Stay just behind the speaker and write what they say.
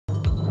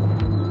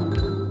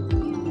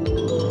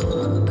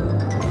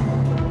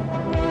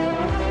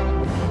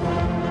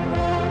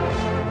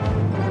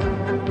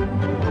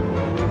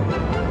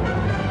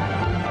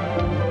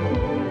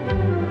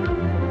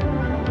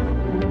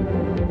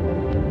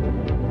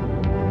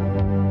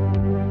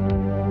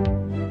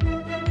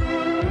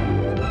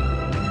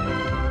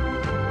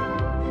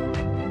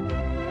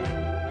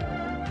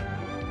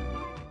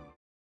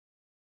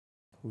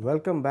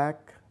Welcome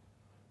back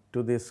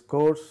to this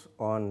course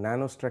on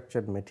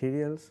nanostructured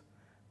materials,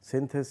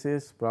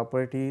 synthesis,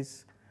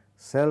 properties,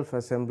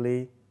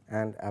 self-assembly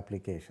and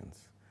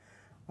applications.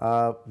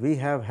 We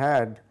have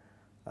had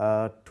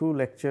 2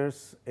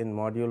 lectures in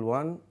module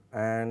 1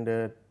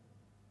 and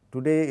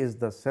today is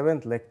the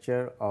 7th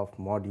lecture of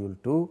module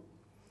 2.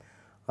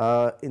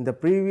 In the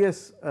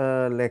previous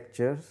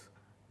lectures,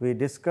 we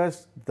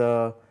discussed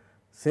the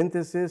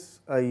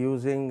synthesis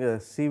using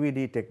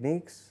CVD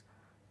techniques,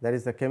 that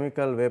is the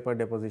chemical vapor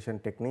deposition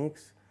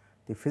techniques,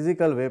 the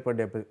physical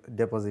vapor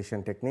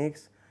deposition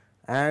techniques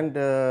and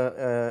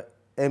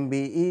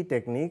MBE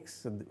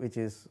techniques, which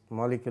is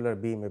molecular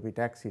beam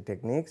epitaxy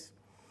techniques.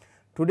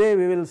 Today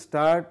we will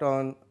start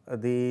on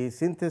the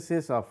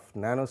synthesis of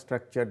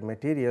nanostructured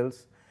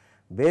materials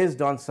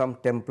based on some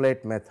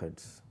template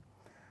methods.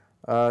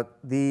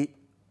 The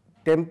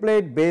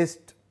template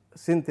based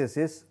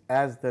synthesis,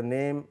 as the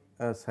name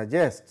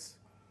suggests,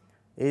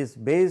 is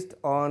based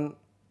on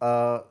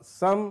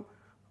some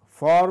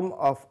form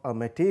of a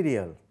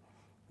material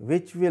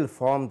which will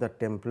form the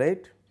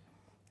template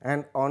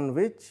and on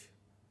which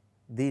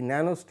the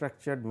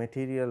nanostructured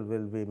material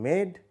will be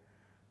made.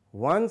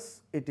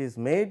 Once it is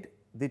made,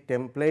 the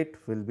template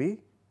will be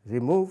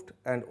removed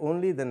and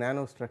only the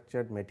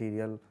nanostructured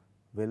material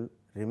will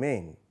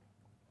remain.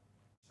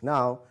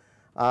 Now,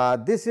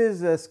 this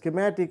is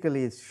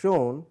schematically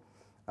shown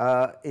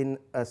in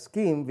a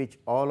scheme which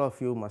all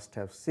of you must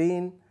have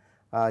seen.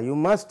 You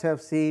must have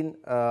seen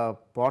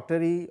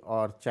pottery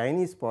or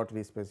Chinese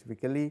pottery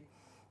specifically,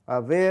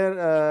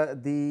 where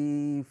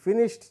the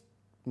finished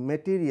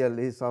material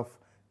is of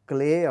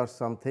clay or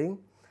something,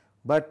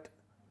 but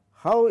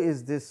how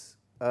is this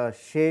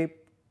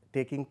shape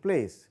taking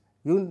place?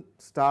 You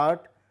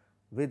start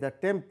with a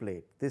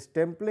template. This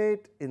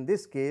template in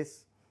this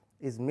case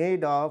is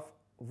made of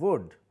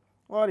wood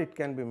or it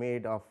can be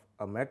made of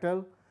a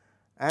metal,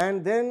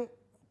 and then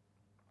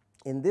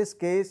in this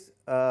case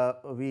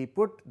we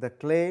put the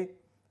clay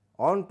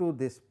onto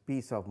this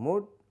piece of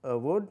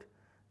wood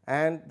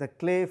and the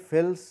clay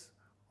fills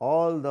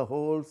all the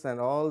holes and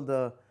all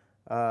the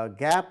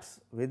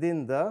gaps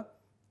within the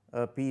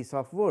piece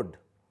of wood.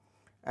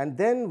 And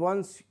then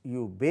once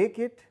you bake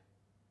it,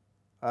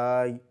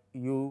 and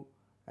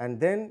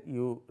then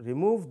you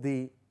remove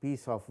the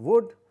piece of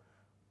wood,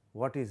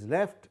 what is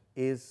left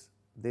is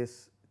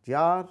this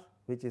jar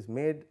which is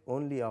made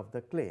only of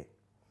the clay.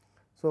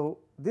 So,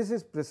 this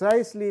is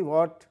precisely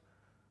what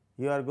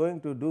you are going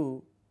to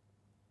do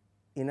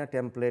in a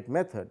template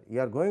method.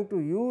 You are going to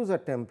use a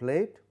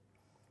template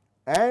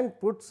and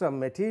put some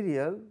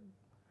material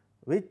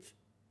which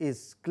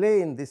is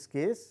clay in this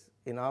case.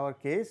 In our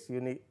case,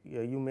 you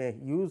may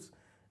use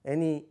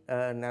any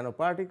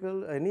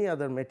nanoparticle, any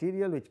other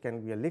material which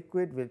can be a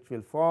liquid which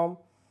will form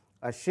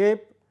a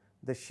shape.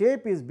 The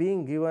shape is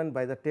being given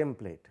by the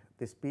template.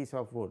 This piece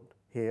of wood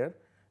here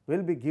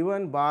will be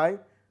given by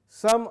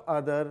some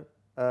other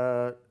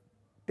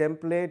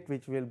template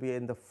which will be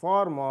in the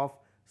form of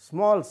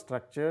small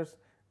structures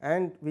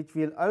and which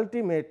will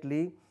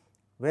ultimately,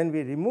 when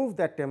we remove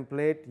that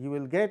template, you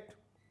will get,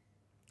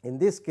 in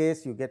this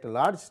case you get a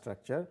large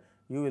structure,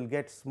 you will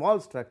get small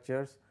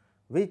structures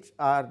which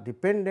are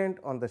dependent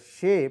on the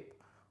shape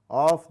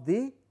of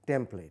the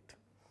template.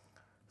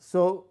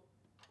 So,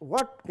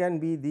 what can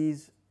be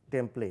these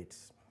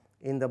templates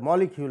in the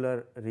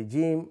molecular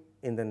regime,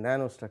 in the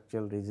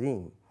nanostructural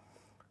regime?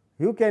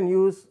 You can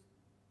use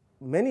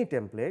many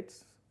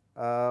templates.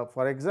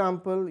 For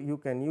example, you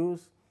can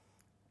use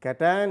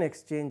cation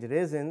exchange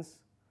resins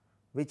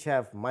which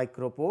have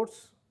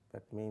micropores,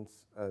 that means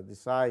the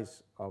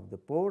size of the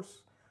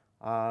pores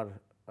are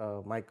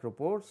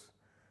micropores.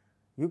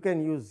 You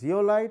can use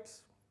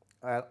zeolites.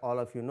 All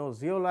of you know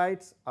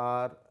zeolites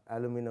are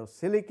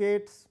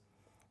aluminosilicates.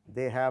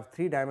 They have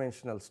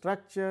 3-dimensional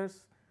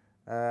structures.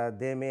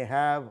 They may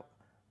have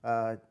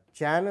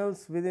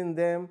channels within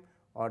them,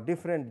 or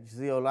different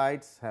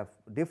zeolites have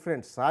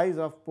different size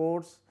of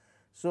pores.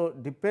 So,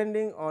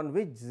 depending on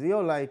which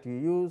zeolite you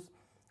use,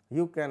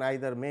 you can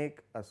either make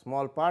a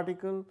small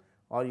particle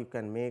or you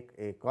can make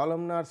a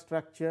columnar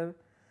structure.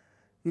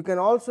 You can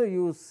also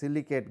use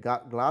silicate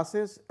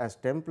glasses as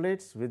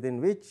templates within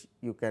which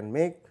you can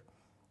make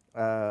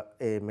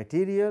a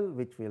material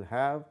which will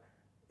have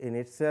in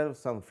itself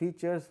some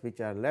features which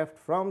are left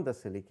from the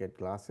silicate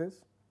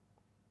glasses.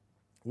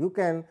 You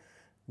can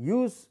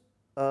use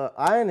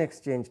ion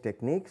exchange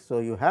technique. So,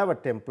 you have a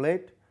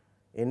template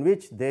in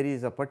which there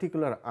is a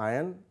particular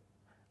ion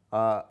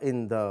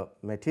in the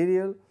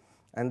material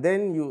and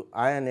then you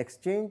ion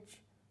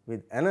exchange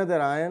with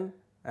another ion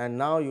and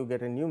now you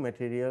get a new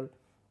material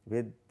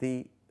with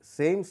the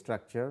same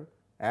structure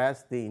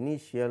as the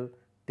initial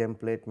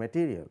template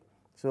material.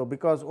 So,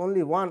 because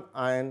only one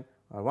ion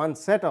or one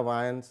set of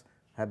ions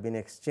have been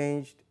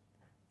exchanged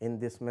in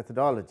this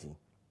methodology.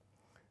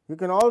 You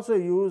can also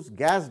use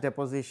gas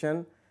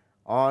deposition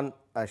on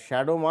a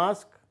shadow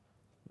mask.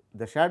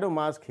 The shadow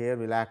mask here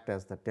will act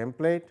as the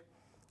template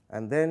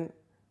and then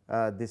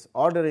this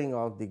ordering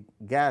of the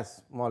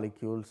gas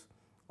molecules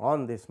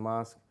on this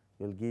mask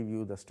will give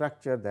you the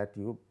structure that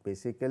you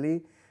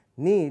basically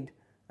need,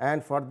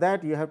 and for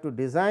that you have to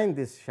design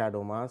this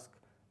shadow mask,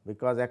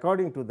 because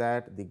according to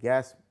that the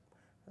gas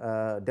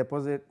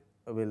deposit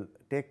will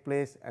take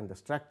place and the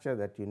structure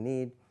that you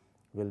need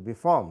will be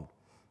formed.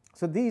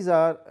 So, these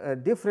are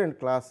different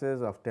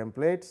classes of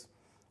templates.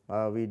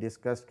 We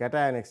discussed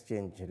cation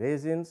exchange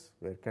resins,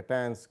 where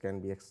cations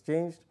can be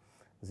exchanged,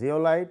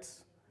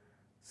 zeolites,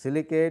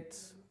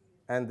 silicates,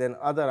 and then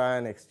other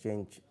ion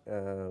exchange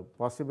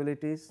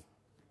possibilities.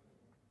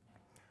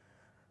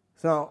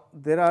 So,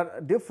 there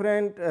are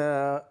different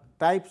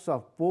types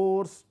of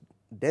pores,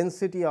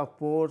 density of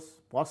pores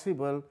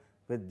possible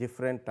with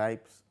different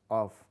types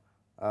of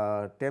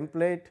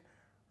template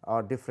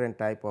or different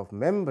type of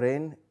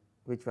membrane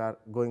which are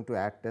going to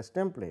act as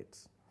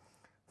templates.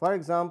 For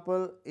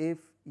example, if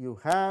you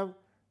have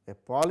a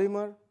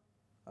polymer,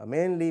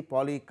 mainly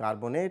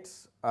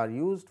polycarbonates are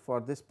used for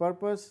this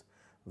purpose,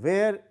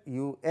 where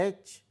you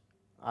etch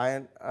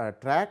ion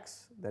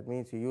tracks, that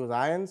means you use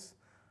ions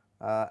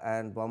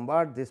and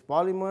bombard these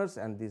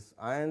polymers, and these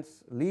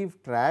ions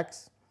leave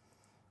tracks,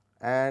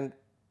 and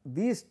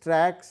these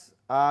tracks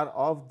are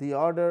of the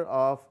order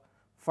of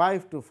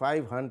 5 to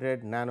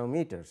 500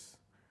 nanometers.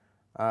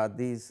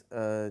 These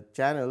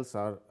channels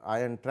or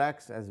ion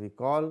tracks as we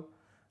call,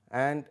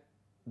 and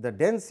the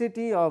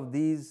density of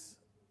these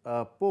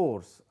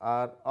pores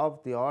are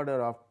of the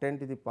order of 10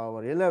 to the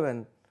power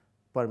 11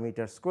 per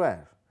meter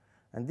square,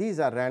 and these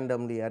are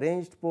randomly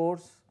arranged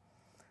pores.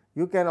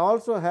 You can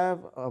also have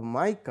a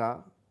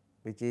mica,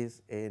 which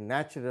is a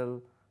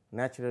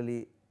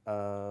naturally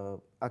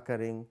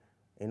occurring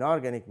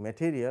inorganic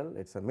material,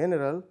 it is a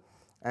mineral,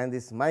 and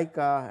this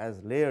mica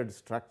has layered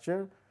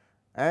structure,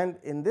 and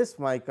in this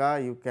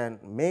mica you can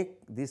make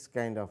this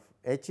kind of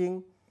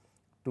etching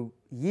to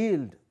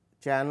yield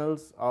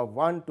channels of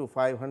 1 to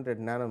 500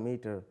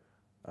 nanometer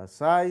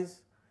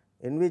size,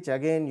 in which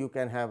again you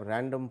can have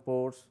random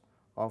pores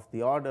of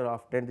the order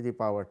of 10 to the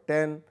power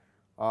 10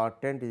 or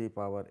 10 to the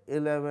power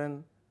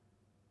 11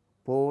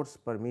 pores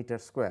per meter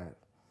square.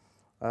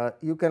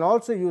 You can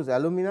also use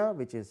alumina,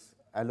 which is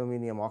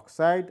aluminum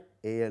oxide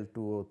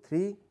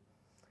Al2O3,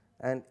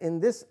 and in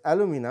this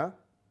alumina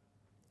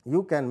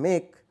you can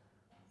make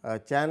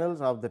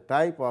channels of the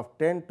type of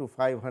 10 to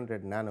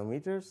 500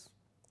 nanometers,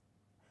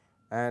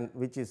 and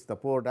which is the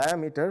pore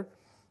diameter,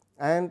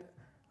 and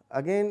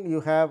again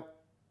you have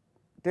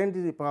 10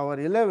 to the power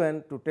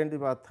 11 to 10 to the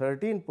power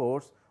 13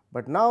 pores,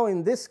 but now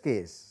in this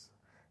case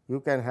you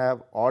can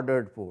have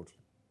ordered pores.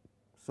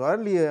 So,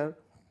 earlier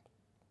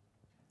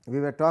we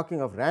were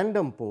talking of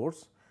random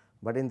pores,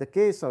 but in the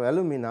case of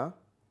alumina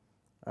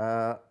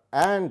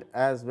and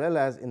as well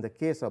as in the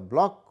case of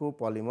block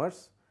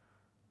copolymers,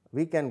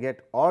 we can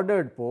get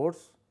ordered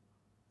pores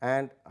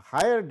and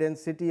higher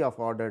density of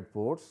ordered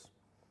pores,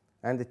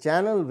 and the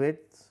channel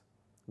widths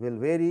will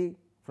vary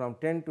from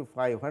 10 to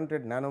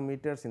 500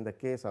 nanometers in the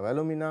case of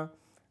alumina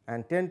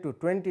and 10 to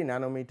 20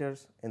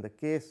 nanometers in the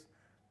case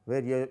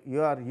where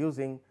you are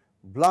using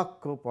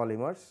block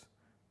copolymers.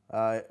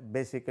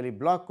 Basically,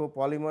 block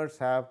copolymers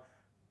have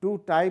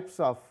two types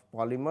of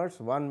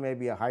polymers, one may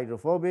be a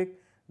hydrophobic,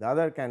 the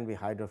other can be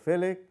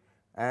hydrophilic,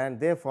 and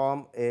they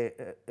form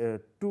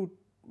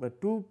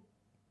two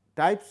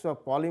types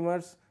of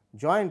polymers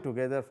joined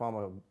together form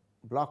a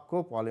block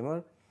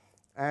copolymer,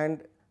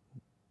 and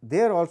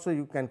there also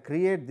you can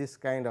create this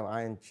kind of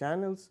ion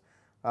channels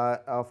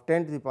of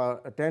 10 to the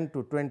power 10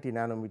 to 20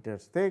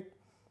 nanometers thick,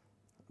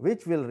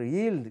 which will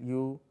yield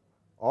you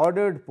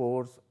ordered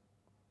pores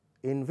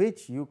in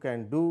which you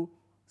can do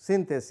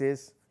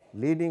synthesis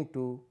leading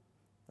to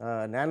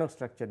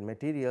nanostructured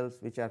materials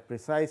which are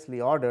precisely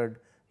ordered,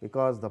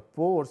 because the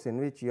pores in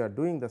which you are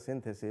doing the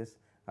synthesis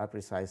are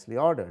precisely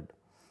ordered.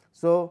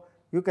 So,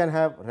 you can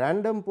have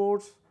random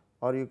pores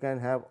or you can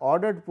have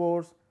ordered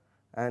pores,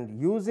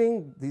 and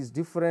using these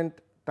different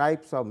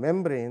types of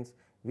membranes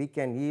we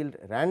can yield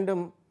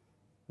random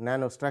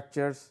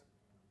nanostructures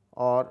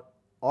or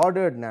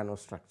ordered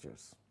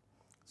nanostructures.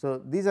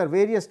 So, these are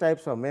various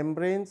types of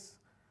membranes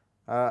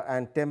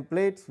and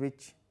templates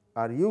which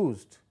are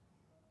used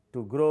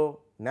to grow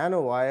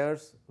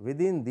nanowires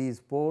within these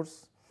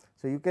pores.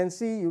 So, you can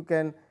see you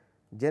can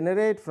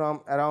generate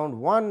from around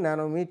 1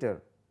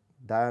 nanometer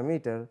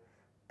diameter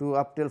to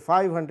up till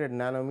 500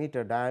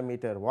 nanometer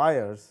diameter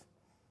wires,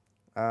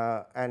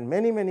 and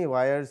many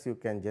wires you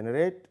can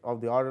generate of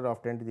the order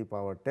of 10 to the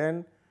power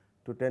 10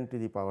 to 10 to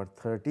the power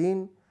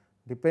 13,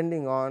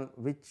 depending on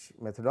which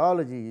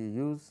methodology you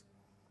use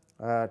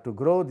to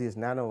grow these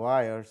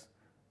nanowires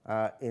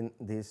in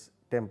these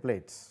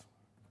templates.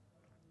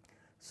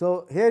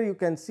 So, here you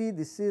can see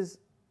this is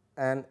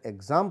an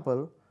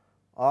example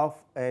of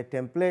a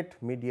template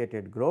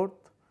mediated growth,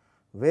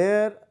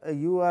 where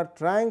you are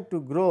trying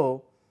to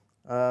grow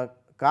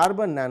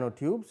carbon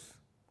nanotubes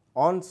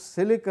on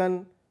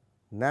silicon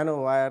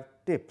nanowire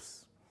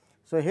tips.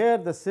 So, here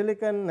the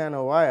silicon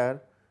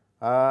nanowire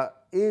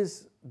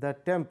is the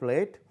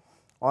template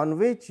on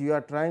which you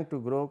are trying to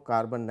grow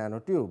carbon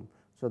nanotube.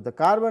 So, the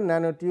carbon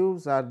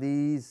nanotubes are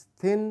these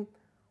thin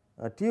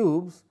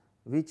tubes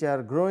which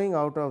are growing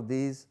out of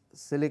these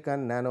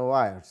silicon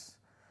nanowires.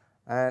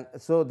 And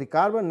so, the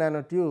carbon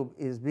nanotube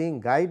is being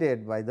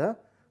guided by the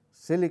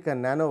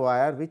silicon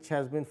nanowire, which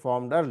has been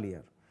formed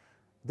earlier.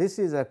 This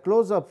is a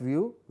close up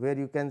view, where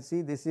you can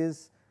see this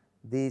is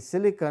the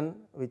silicon,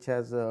 which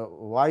has a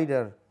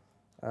wider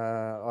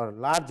or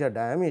larger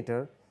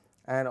diameter,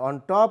 and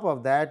on top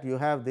of that you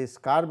have this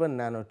carbon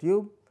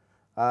nanotube.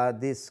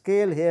 The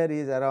scale here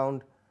is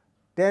around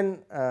 10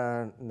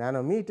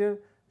 nanometer.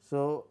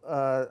 So,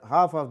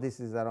 half of this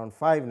is around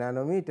 5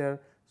 nanometer.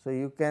 So,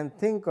 you can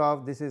think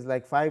of this is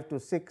like 5 to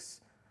 7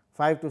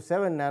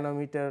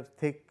 nanometer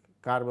thick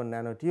carbon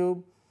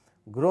nanotube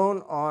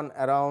grown on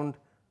around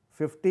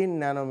 15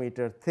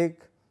 nanometer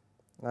thick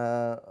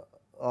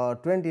or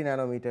 20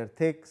 nanometer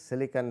thick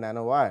silicon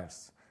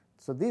nanowires.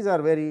 So, these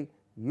are very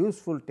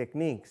useful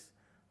techniques.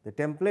 The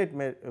template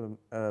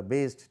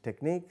based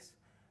techniques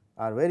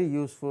are very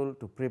useful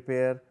to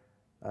prepare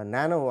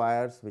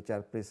nanowires, which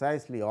are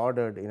precisely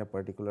ordered in a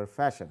particular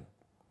fashion.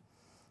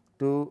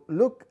 To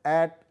look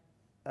at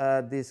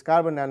these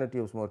carbon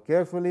nanotubes more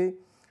carefully,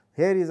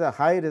 here is a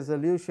high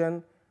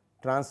resolution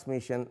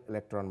transmission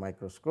electron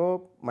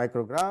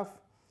micrograph.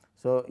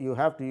 So, you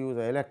have to use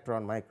an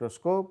electron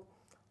microscope,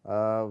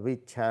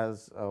 which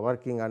has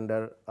working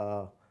under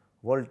a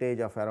voltage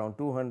of around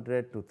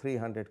 200 to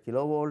 300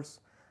 kilovolts,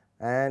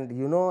 and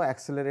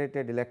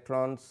accelerated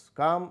electrons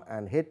come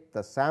and hit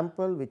the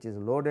sample, which is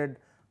loaded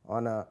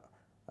on a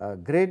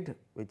grid,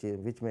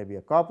 which may be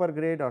a copper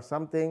grid or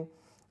something,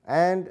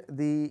 and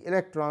the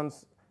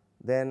electrons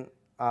then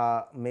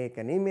make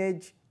an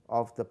image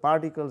of the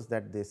particles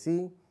that they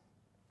see,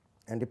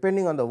 and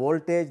depending on the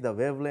voltage, the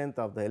wavelength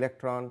of the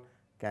electron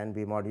can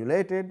be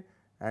modulated,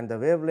 and the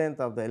wavelength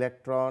of the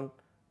electron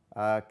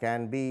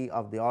can be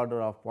of the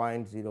order of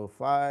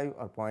 0.05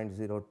 or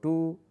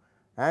 0.02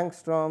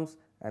 angstroms,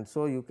 and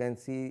so you can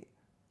see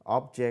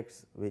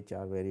objects which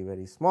are very,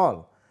 very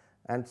small.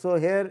 And so,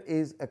 here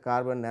is a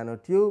carbon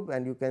nanotube,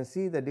 and you can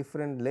see the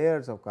different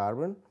layers of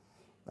carbon,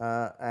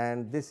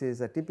 and this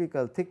is a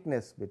typical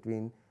thickness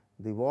between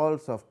the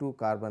walls of two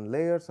carbon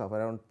layers of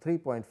around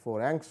 3.4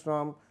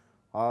 angstrom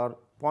or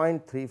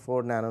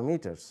 0.34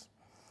 nanometers.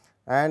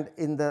 And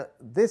in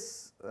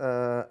this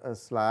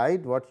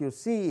slide, what you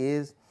see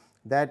is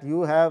that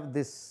you have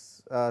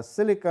this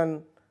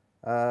silicon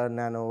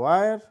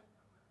nanowire,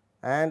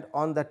 and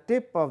on the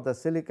tip of the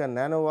silicon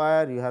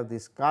nanowire you have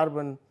this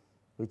carbon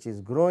which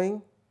is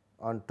growing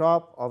on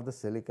top of the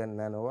silicon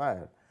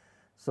nanowire.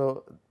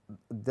 So,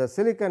 the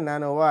silicon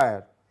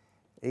nanowire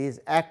is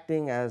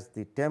acting as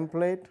the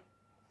template,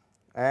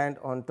 and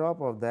on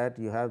top of that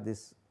you have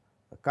this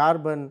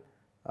carbon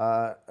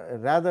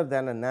rather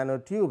than a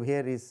nanotube,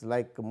 here is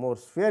like more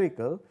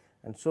spherical,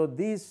 and so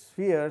these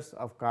spheres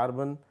of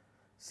carbon,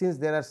 since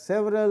there are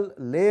several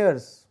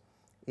layers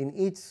in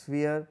each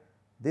sphere,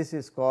 this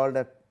is called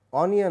a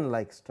onion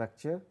like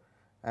structure,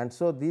 and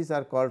so these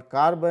are called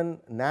carbon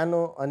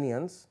nano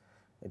onions.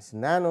 It is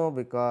nano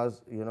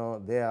because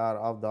they are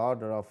of the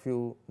order of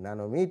few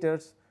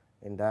nanometers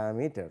in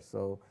diameter.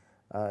 So,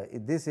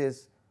 this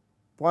is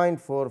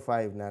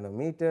 0.45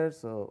 nanometers.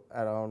 So,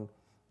 around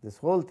this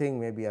whole thing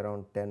may be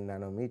around 10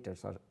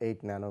 nanometers or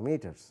 8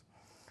 nanometers,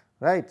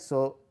 right.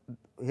 So,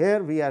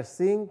 here we are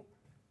seeing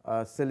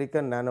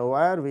silicon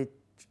nanowire, which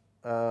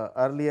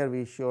earlier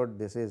we showed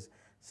this is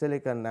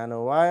silicon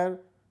nanowire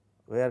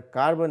where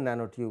carbon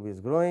nanotube is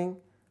growing,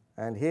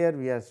 and here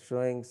we are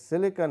showing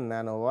silicon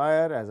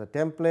nanowire as a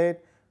template.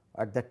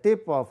 At the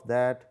tip of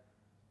that,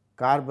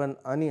 carbon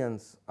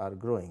onions are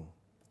growing.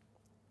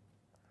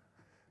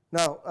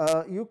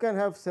 Now, you can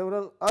have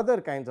several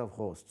other kinds of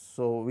hosts.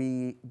 So,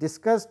 we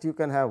discussed you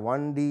can have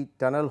 1D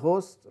tunnel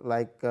hosts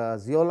like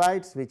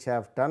zeolites, which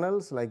have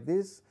tunnels like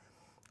this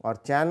or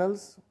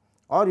channels,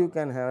 or you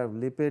can have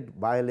lipid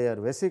bilayer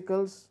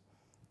vesicles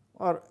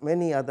or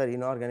many other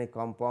inorganic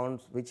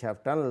compounds which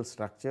have tunnel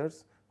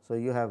structures. So,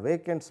 you have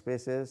vacant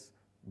spaces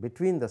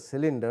between the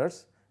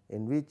cylinders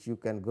in which you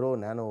can grow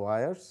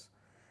nanowires.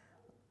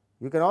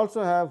 You can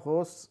also have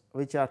hosts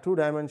which are two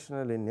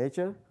dimensional in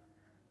nature,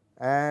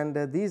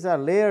 and these are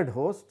layered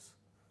hosts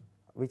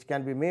which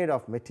can be made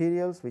of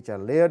materials which are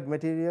layered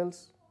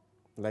materials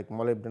like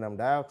molybdenum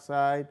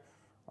dioxide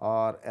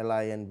or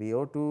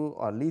LiNBO2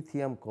 or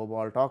lithium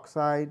cobalt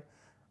oxide.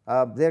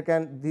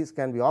 These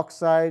can be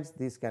oxides,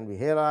 these can be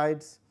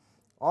halides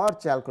or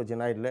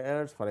chalcogenide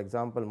layers, for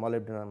example,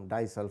 molybdenum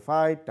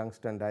disulfide,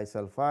 tungsten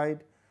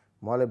disulfide,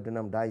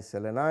 molybdenum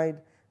diselenide.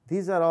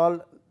 These are all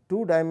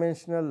two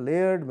dimensional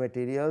layered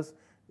materials.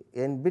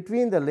 In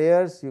between the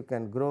layers you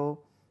can grow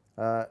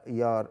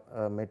your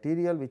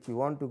material which you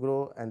want to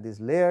grow, and this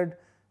layered,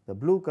 the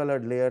blue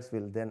colored layers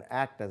will then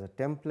act as a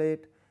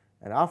template,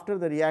 and after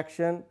the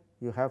reaction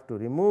you have to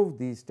remove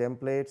these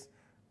templates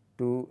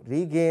to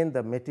regain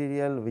the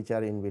material which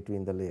are in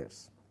between the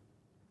layers.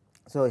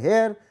 So,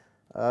 here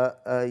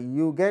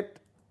you get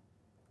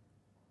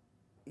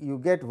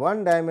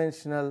one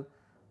dimensional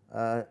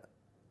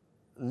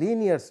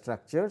linear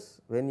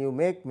structures when you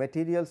make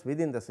materials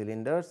within the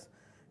cylinders.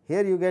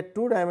 Here you get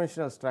two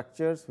dimensional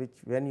structures which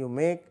when you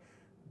make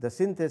the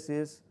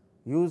synthesis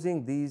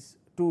using these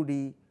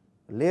 2D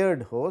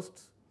layered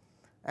hosts,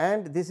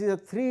 and this is a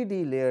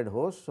 3D layered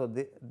host. So,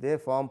 they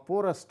form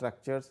porous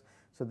structures.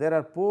 So, there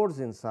are pores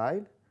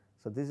inside.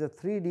 So, this is a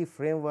 3D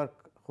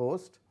framework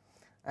host,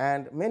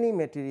 and many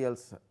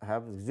materials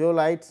have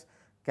zeolites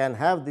can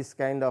have this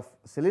kind of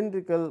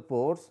cylindrical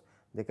pores.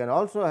 They can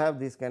also have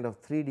this kind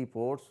of 3D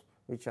pores,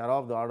 which are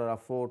of the order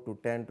of 4 to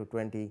 10 to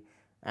 20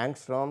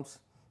 angstroms,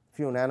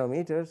 few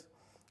nanometers,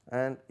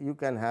 and you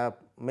can have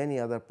many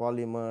other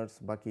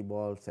polymers,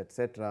 buckyballs,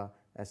 etc.,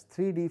 as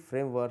 3D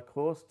framework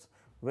hosts,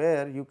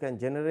 where you can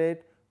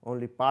generate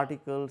only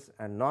particles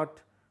and not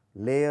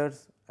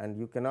layers, and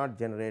you cannot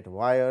generate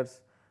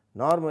wires.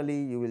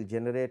 Normally, you will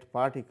generate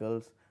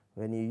particles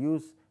when you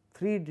use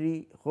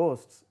 3D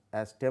hosts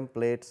as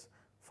templates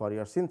for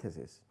your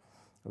synthesis,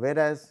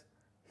 whereas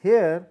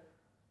here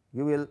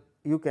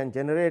you can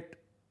generate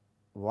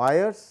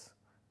wires,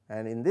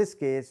 and in this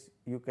case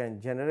you can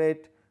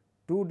generate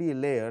 2D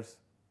layers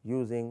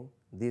using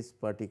these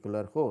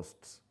particular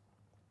hosts.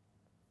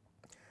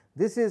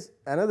 This is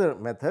another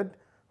method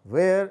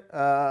where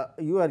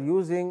you are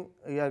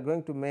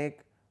going to make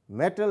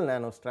metal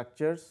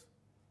nanostructures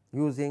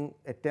using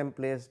a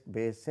template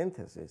based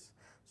synthesis.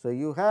 So,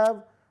 you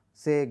have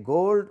say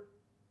gold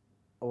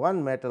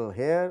one metal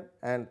here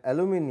and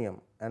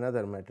aluminum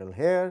another metal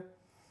here,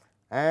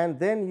 and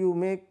then you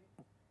make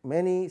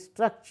many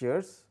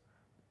structures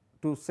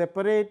to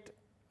separate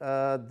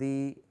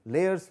the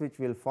layers which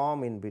will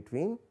form in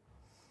between,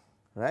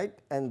 right,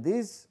 and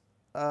these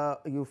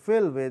you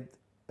fill with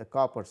a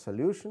copper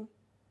solution,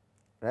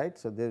 right.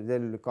 So, there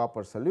will be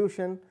copper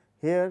solution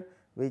here,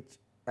 which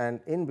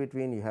and in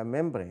between you have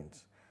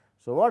membranes.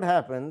 So, what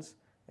happens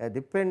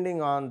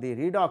depending on the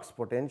redox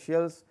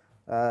potentials,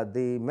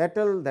 the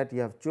metal that you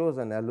have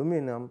chosen,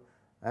 aluminum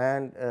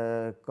and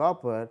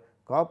copper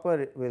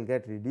will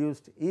get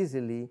reduced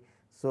easily.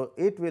 So,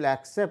 it will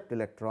accept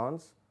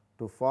electrons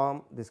to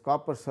form this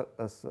copper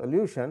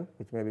solution,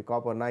 which may be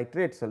copper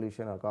nitrate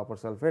solution or copper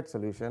sulphate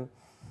solution.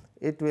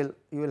 You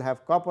will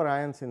have copper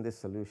ions in this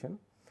solution,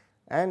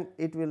 and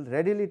it will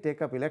readily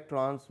take up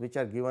electrons which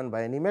are given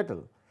by any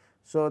metal.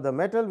 So, the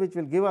metal which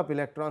will give up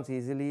electrons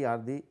easily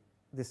are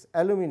this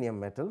aluminum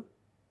metal,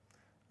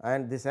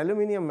 and this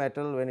aluminum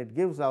metal, when it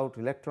gives out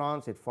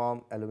electrons, it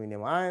forms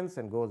aluminum ions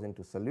and goes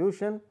into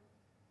solution,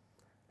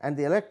 and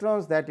the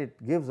electrons that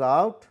it gives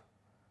out,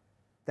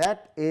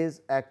 that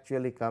is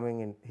actually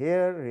coming in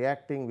here,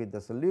 reacting with the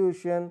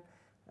solution,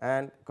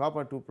 and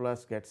copper 2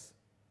 plus gets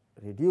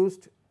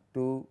reduced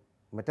to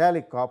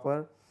metallic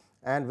copper,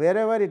 and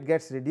wherever it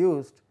gets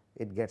reduced,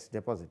 it gets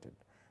deposited.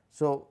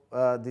 So,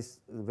 this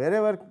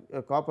wherever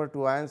copper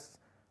 2 ions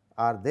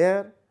are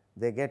there,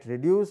 they get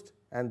reduced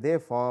and they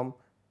form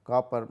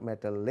copper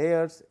metal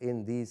layers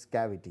in these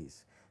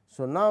cavities.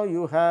 So, now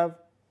you have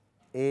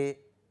a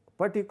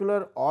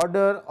particular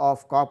order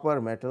of copper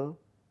metal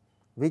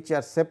which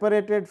are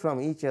separated from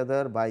each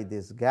other by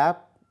this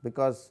gap,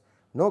 because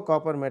no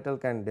copper metal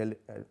can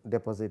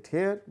deposit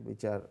here,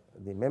 which are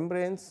the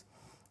membranes,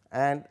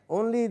 and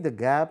only the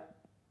gap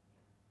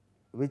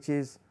which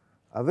is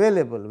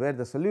available where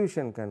the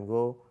solution can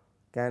go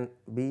can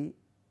be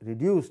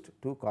reduced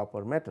to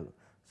copper metal.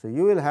 So,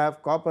 you will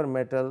have copper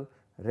metal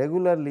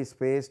regularly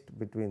spaced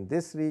between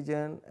this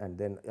region, and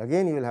then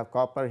again you will have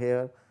copper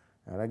here,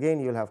 and again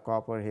you will have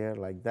copper here,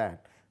 like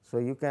that. So,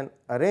 you can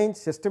arrange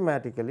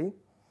systematically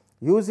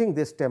using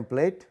this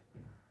template,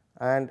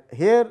 and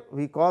here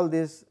we call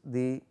this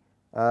the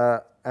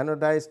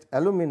anodized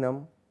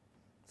aluminum.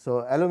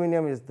 So,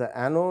 aluminum is the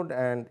anode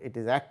and it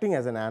is acting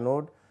as an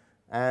anode,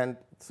 and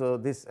so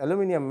this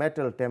aluminum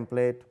metal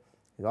template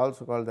is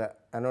also called the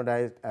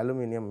anodized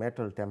aluminum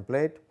metal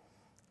template,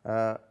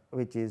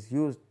 which is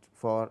used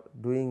for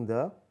doing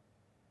the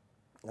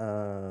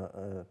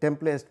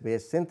template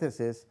based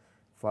synthesis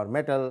for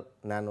metal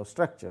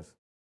nanostructures.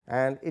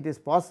 And it is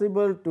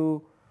possible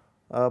to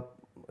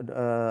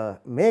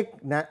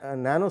make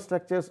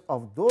nanostructures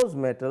of those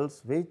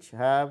metals which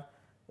have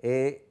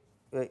a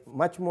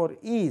much more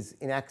ease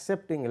in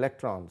accepting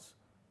electrons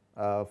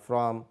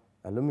from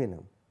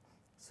aluminum.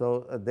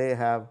 So, they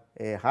have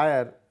a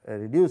higher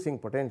reduction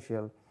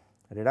potential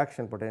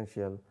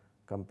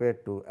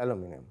compared to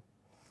aluminum.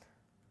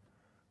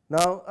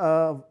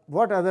 Now,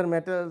 what other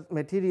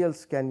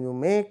materials can you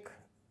make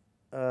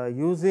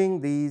using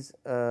these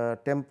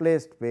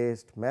template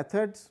based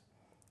methods?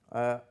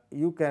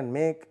 You can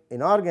make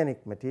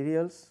inorganic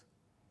materials,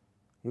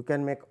 you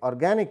can make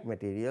organic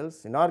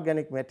materials.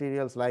 Inorganic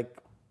materials like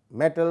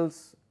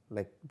metals,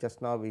 like just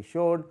now we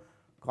showed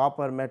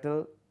copper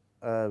metal,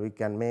 we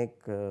can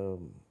make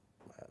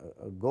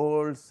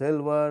gold,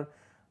 silver,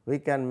 we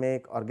can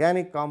make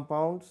organic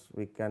compounds,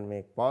 we can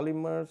make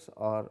polymers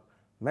or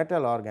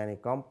metal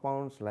organic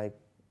compounds, like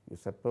you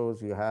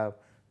suppose you have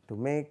to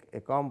make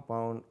a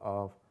compound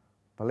of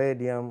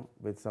palladium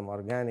with some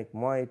organic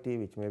moiety,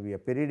 which may be a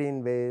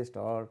pyridine based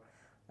or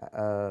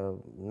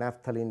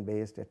naphthalene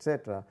based,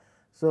 etc.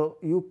 So,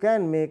 you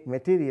can make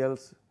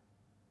materials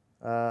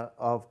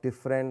of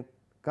different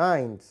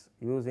kinds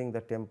using the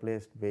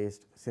template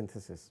based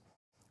synthesis.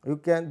 you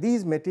can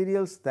these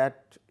materials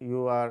that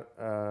you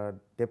are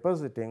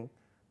depositing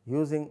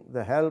using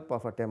the help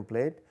of a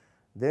template,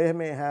 they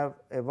may have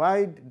a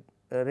wide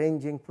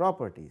ranging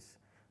properties.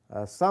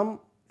 Some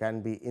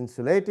can be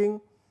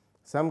insulating,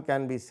 some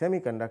can be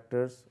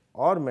semiconductors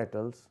or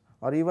metals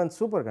or even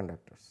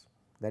superconductors,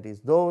 that is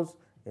those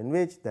in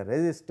which the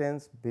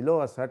resistance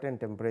below a certain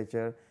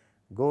temperature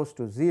goes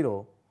to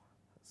 0.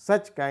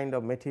 Such kind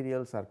of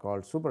materials are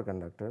called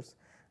superconductors,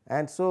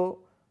 and so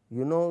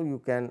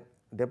you can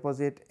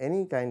deposit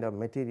any kind of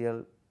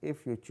material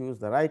if you choose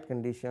the right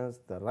conditions,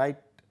 the right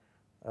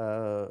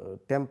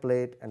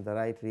template and the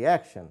right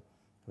reaction,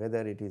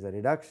 whether it is a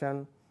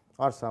reduction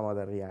or some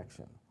other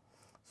reaction.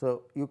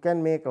 So, you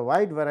can make a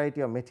wide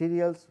variety of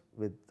materials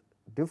with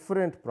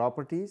different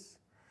properties,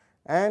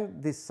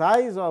 and the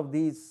size of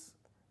these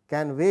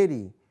can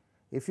vary.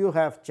 If you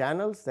have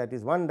channels, that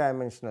is one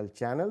dimensional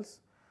channels,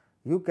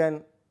 you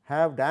can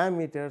have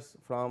diameters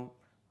from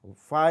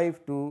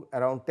 5 to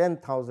around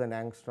 10,000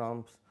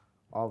 angstroms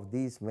of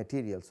these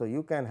materials. So,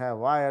 you can have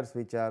wires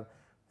which are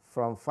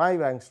from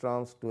 5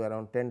 angstroms to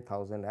around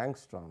 10,000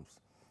 angstroms.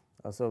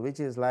 So, which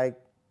is like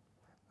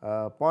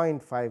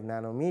 0.5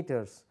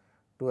 nanometers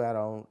to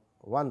around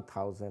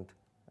 1000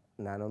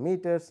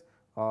 nanometers,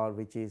 or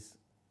which is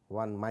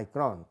 1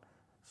 micron.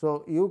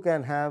 So, you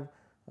can have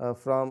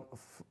from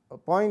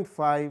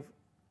 0.5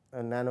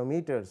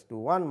 nanometers to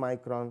 1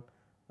 micron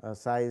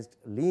sized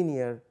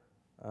linear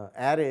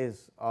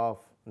arrays of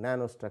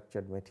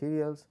nanostructured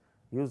materials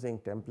using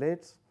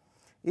templates.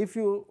 If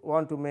you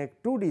want to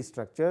make 2D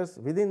structures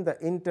within the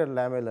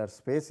interlamellar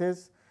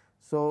spaces,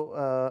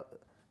 so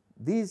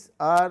these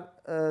are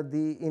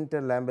the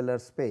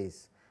interlamellar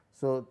space.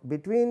 So,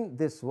 between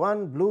this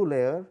one blue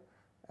layer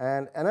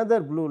and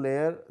another blue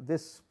layer,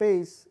 this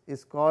space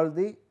is called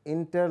the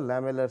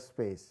interlamellar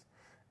space,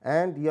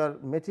 and your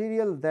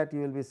material that you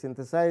will be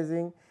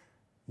synthesizing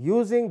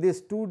using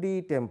this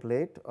 2D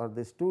template or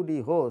this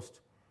 2D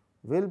host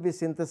will be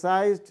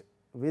synthesized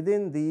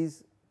within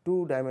these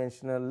 2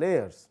 dimensional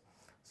layers.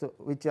 So,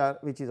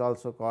 which is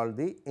also called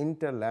the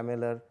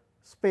interlamellar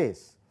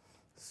space.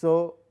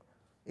 So,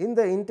 in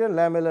the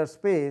interlamellar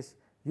space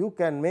you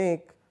can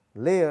make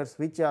layers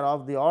which are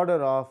of the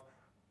order of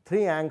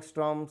 3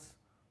 angstroms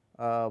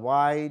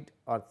wide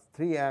or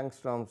 3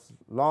 angstroms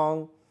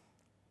long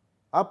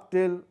up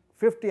till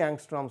 50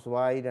 angstroms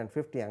wide and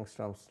 50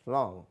 angstroms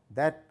long.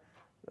 That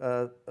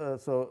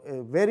so,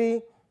 a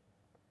very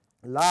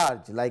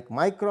large like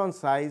micron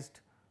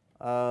sized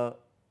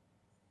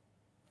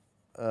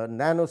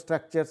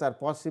nanostructures are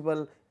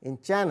possible in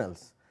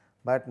channels,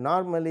 but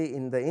normally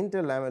in the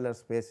interlamellar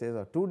spaces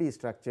or 2D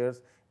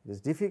structures it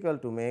is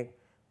difficult to make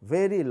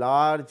very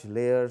large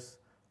layers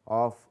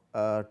of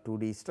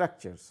 2D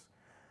structures.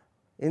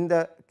 In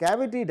the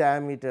cavity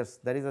diameters,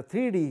 there is a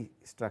 3D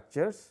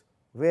structures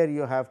where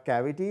you have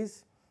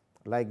cavities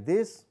like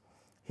this.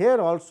 Here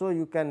also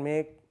you can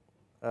make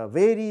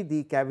vary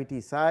the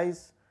cavity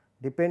size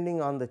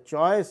depending on the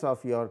choice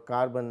of your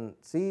carbon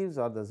sieves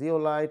or the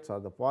zeolites or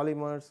the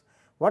polymers,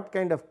 what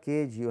kind of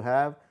cage you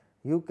have.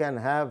 You can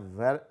have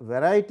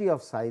variety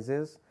of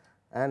sizes,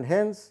 and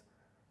hence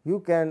you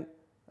can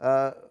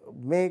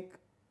make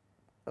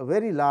a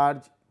very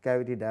large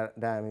cavity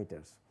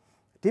diameters.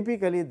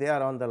 Typically they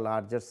are on the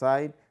larger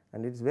side,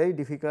 and it is very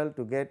difficult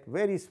to get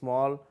very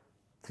small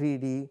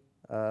 3D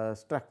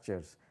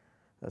structures.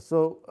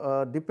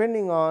 So,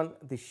 depending on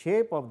the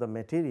shape of the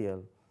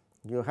material,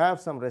 you have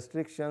some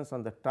restrictions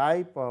on the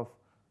type of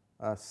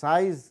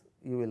size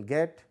you will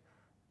get,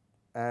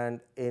 and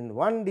in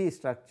 1D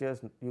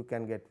structures you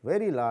can get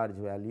very large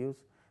values,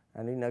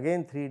 and in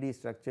again 3D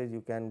structures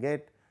you can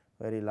get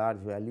very large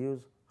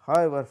values.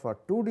 However, for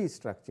 2D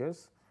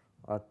structures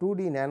or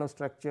 2D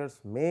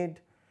nanostructures made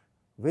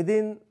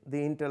within the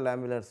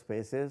interlamellar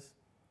spaces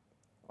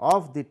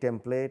of the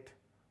template,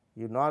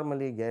 you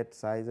normally get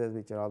sizes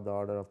which are of the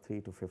order of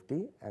 3 to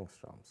 50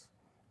 angstroms.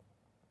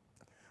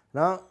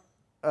 Now,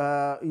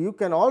 you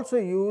can also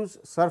use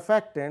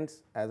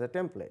surfactants as a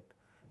template.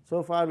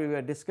 So far we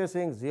were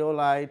discussing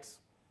zeolites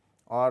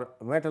or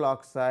metal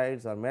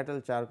oxides or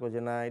metal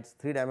chalcogenides,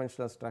 3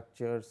 dimensional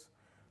structures,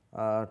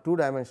 2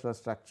 dimensional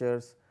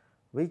structures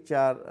which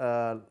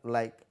are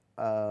like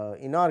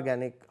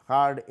inorganic,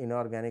 hard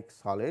inorganic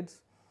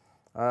solids,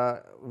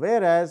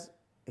 whereas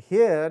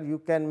here you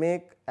can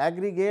make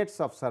aggregates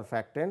of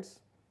surfactants,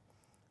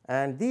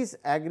 and these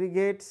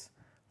aggregates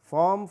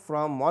form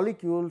from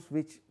molecules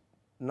which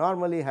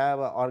normally have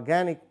a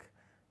organic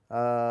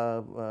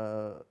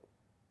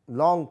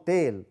long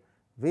tail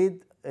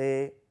with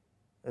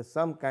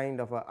some kind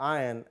of a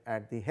ion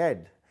at the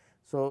head.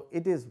 So,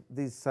 it is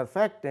these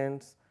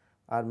surfactants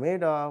are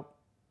made of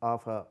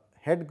a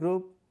head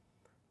group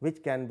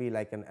which can be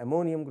like an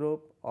ammonium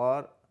group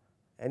or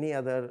any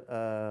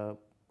other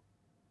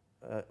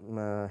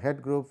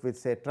head group with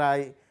say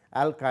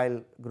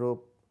tri-alkyl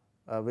group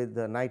with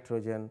the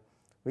nitrogen,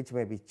 which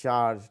may be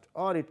charged,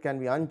 or it can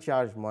be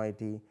uncharged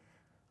moiety,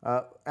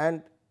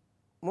 and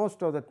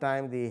most of the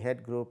time the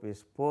head group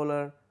is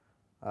polar,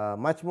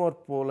 much more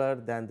polar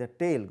than the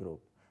tail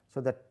group. So,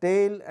 the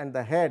tail and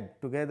the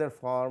head together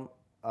form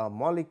a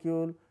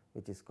molecule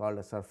which is called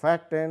a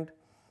surfactant,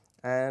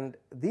 and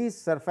these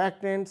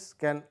surfactants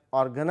can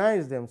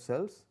organize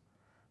themselves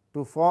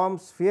to form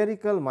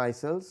spherical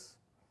micelles,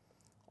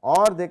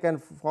 or they can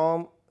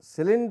form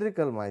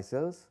cylindrical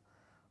micelles,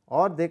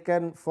 or they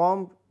can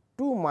form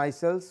two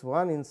micelles,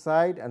 one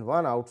inside and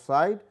one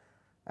outside,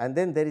 and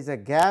then there is a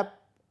gap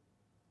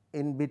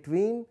in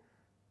between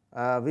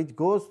which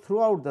goes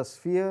throughout the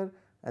sphere,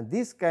 and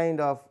this kind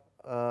of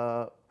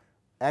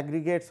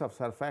aggregates of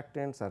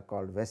surfactants are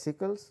called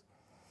vesicles.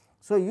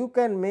 So, you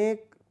can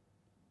make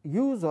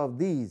use of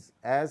these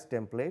as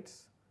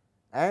templates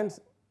and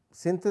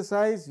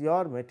synthesize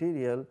your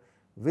material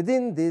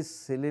within this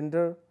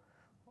cylinder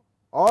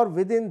or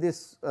within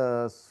this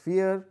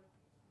sphere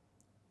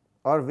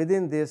or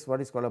within this what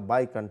is called a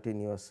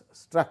bicontinuous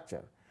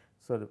structure.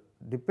 So,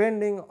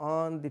 depending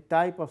on the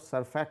type of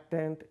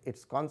surfactant,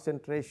 its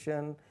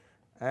concentration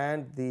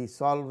and the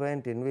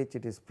solvent in which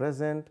it is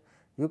present,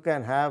 you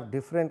can have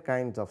different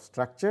kinds of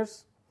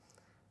structures,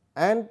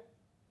 and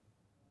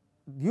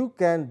you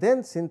can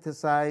then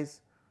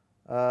synthesize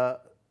a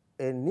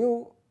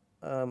new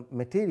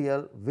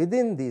material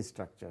within these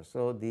structures.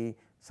 So, the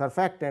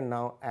surfactant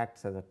now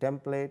acts as a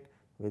template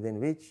within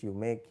which you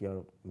make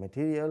your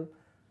material,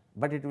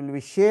 but it will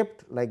be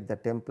shaped like the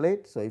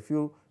template. So, if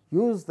you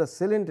use the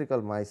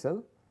cylindrical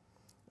micelle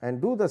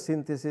and do the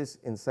synthesis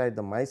inside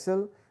the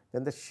micelle,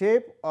 then the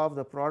shape of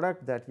the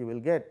product that you will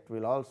get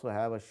will also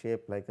have a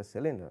shape like a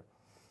cylinder.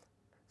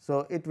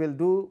 So, it will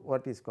do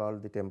what is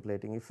called the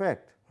templating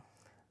effect.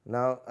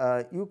 Now,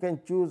 you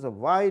can choose a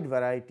wide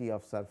variety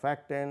of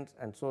surfactants,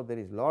 and so there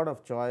is lot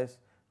of choice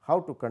how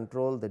to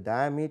control the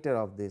diameter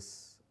of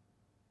this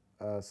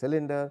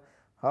cylinder,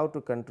 how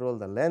to control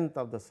the length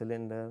of the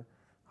cylinder,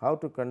 how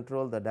to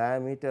control the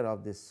diameter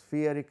of this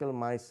spherical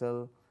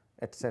micelle,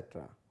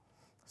 etc.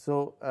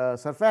 So,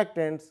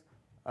 surfactants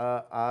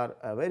are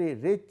a very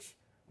rich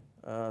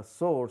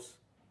source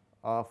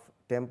of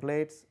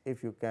templates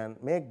if you can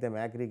make them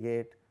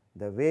aggregate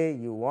the way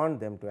you want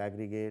them to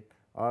aggregate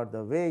or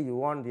the way you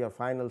want your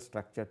final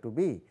structure to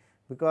be,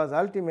 because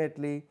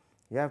ultimately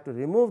you have to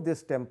remove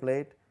this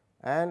template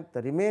and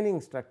the remaining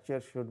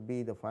structure should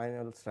be the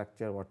final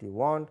structure what you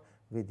want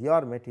with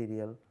your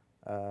material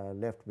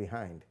left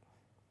behind.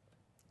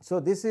 So,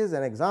 this is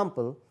an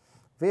example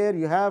where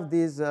you have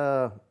these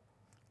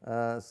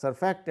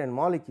surfactant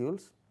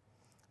molecules,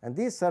 and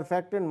these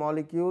surfactant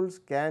molecules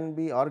can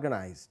be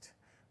organized.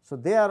 So,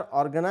 they are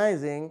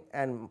organizing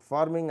and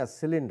forming a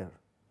cylinder,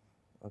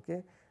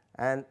 okay.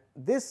 And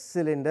this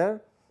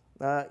cylinder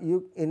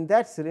in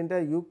that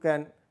cylinder you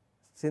can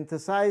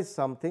synthesize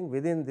something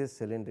within this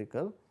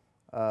cylindrical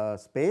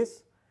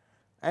space,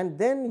 and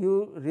then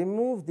you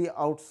remove the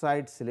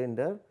outside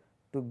cylinder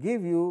to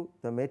give you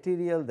the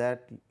material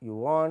that you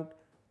want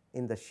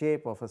in the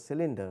shape of a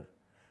cylinder.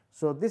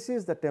 So, this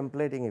is the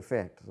templating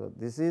effect. So,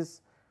 this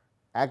is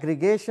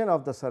aggregation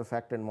of the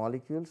surfactant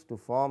molecules to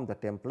form the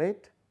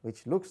template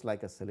which looks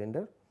like a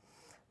cylinder.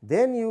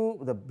 Then you,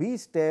 the B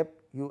step,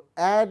 you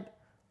add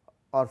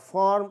or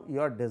form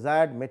your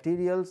desired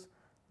materials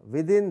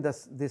within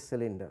this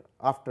cylinder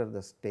after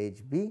the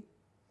stage B.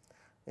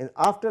 And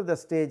after the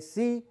stage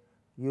C,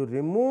 you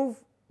remove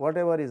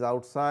whatever is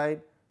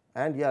outside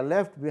and you are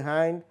left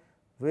behind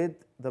with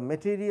the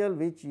material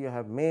which you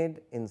have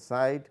made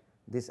inside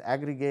this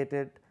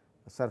aggregated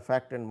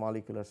surfactant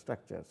molecular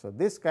structure. So,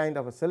 this kind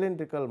of a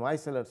cylindrical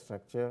micellar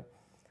structure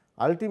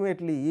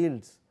ultimately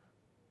yields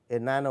a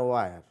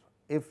nanowire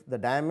if the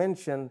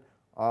dimension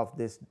of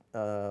this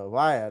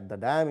wire, the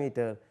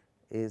diameter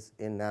is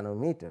in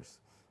nanometers,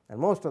 and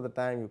most of the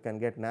time you can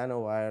get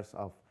nanowires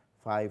of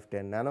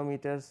 5-10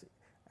 nanometers,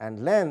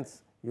 and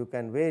lengths you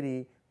can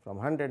vary from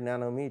 100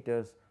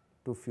 nanometers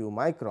to few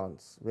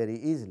microns very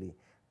easily.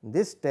 In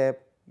this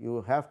step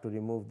you have to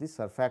remove the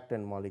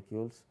surfactant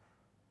molecules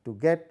to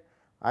get,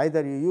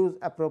 either you use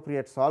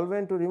appropriate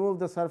solvent to remove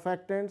the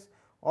surfactants,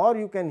 or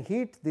you can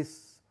heat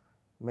this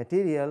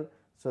material.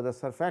 So, the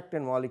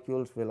surfactant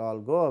molecules will all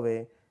go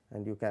away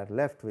and you are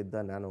left with the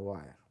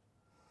nanowire.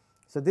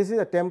 So, this is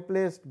a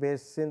template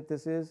based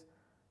synthesis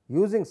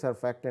using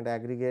surfactant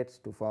aggregates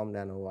to form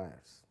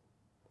nanowires.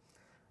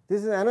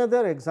 This is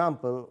another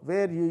example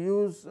where you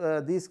use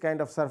these kind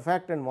of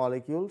surfactant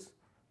molecules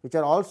which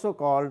are also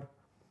called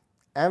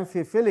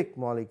amphiphilic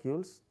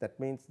molecules. That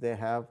means, they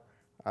have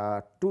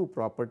two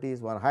properties,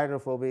 one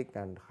hydrophobic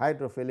and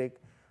hydrophilic,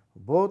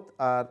 both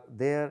are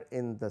there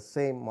in the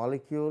same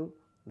molecule.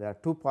 There are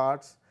two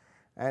parts,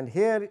 and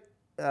here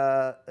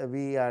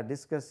we are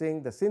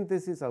discussing the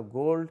synthesis of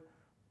gold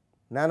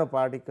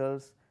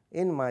nanoparticles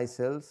in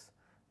micelles,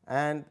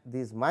 and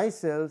these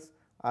micelles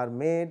are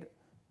made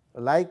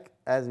like,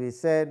 as we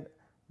said,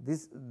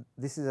 this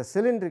is a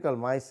cylindrical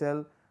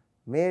micelle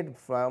made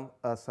from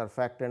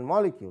surfactant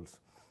molecules.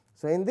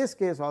 So, in this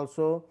case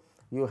also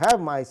you have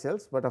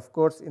micelles, but of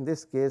course, in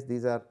this case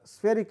these are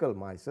spherical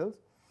micelles,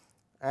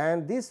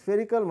 and these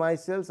spherical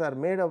micelles are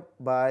made up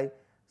by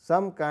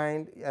some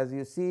kind, as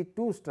you see,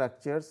 two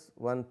structures,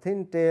 one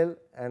thin tail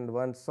and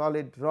one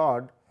solid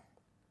rod,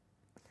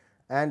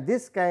 and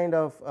this kind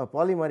of a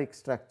polymeric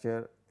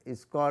structure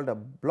is called a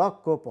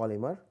block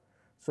copolymer.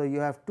 So, you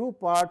have two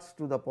parts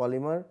to the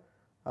polymer.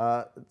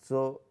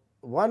 So,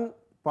 one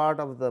part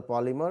of the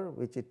polymer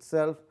which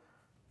itself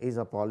is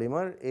a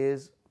polymer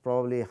is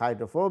probably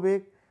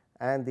hydrophobic,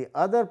 and the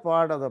other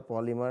part of the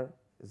polymer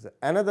is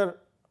another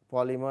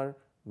polymer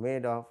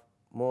made of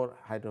more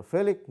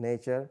hydrophilic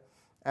nature,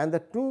 and the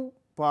two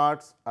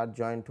parts are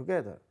joined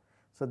together.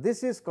 So,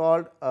 this is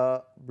called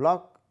a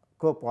block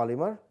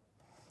copolymer,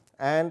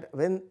 and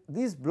when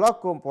these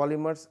block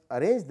copolymers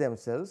arrange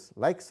themselves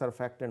like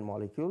surfactant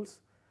molecules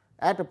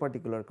at a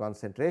particular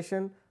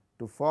concentration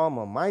to form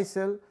a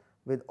micelle,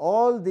 with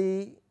all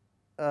the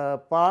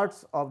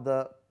parts of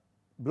the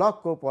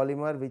block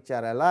copolymer which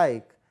are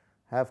alike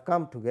have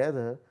come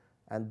together,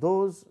 and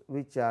those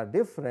which are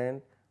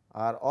different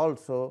are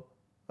also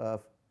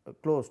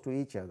close to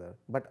each other,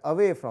 but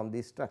away from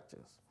these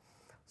structures.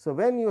 So,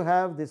 when you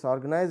have this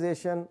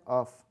organization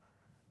of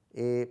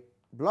a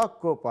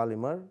block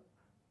copolymer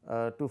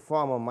to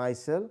form a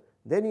micelle,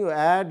 then you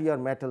add your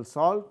metal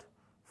salt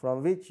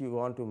from which you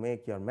want to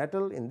make your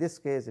metal. In this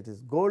case it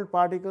is gold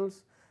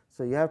particles.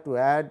 So, you have to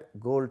add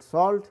gold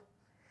salt,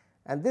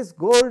 and this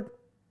gold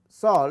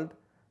salt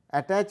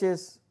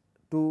attaches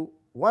to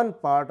one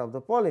part of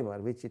the polymer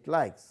which it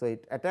likes. So,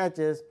 it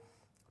attaches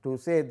to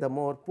say the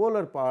more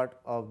polar part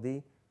of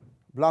the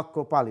block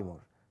copolymer.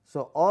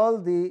 So, all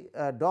the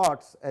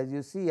dots as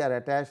you see are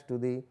attached to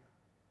the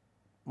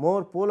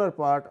more polar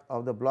part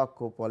of the block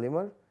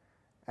copolymer,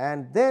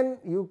 and then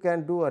you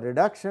can do a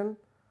reduction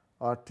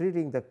or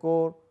treating the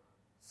core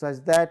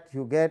such that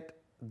you get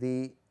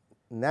the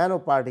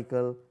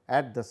nanoparticle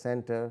at the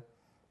center,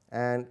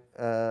 and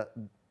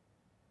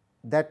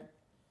that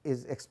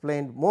is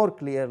explained more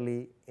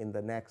clearly in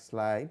the next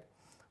slide,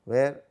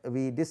 where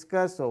we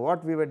discuss. So,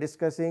 what we were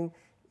discussing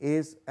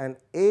is an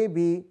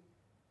AB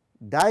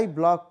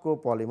diblock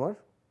copolymer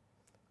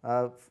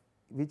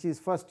which is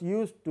first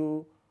used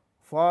to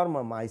form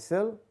a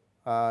micelle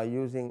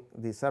using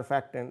the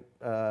surfactant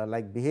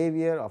like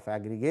behavior of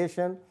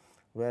aggregation,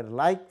 where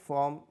like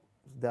form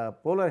the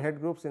polar head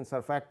groups in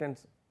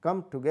surfactants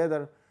come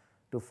together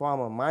to form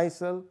a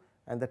micelle,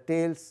 and the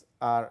tails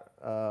are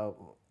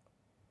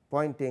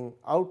pointing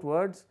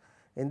outwards.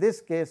 In this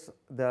case,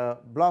 the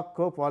block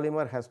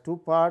copolymer has two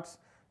parts,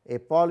 a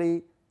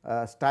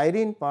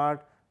polystyrene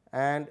part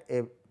and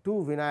a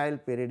 2-vinyl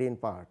pyridine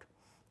part.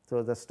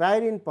 So, the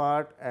styrene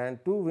part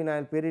and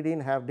 2-vinyl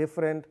pyridine have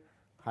different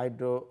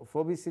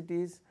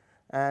hydrophobicities,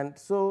 and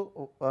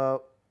so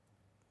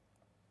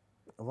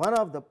one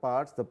of the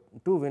parts, the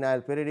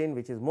 2-vinyl pyridine,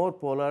 which is more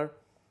polar,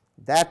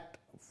 that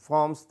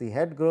forms the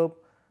head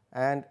group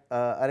and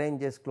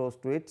arranges close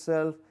to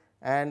itself,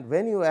 and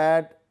when you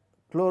add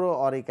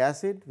chloroauric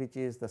acid, which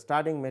is the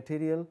starting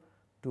material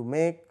to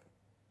make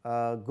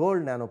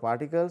gold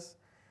nanoparticles,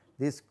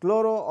 this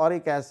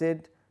chloroauric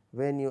acid,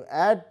 when you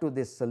add to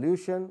this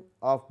solution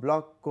of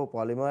block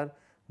copolymer,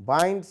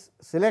 binds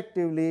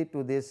selectively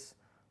to this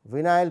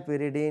vinyl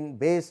pyridine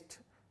based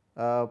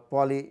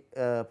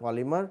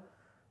polymer,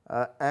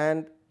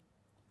 and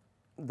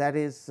that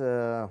is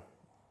the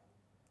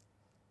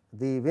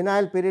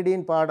vinyl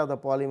pyridine part of the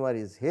polymer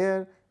is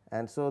here,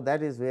 and so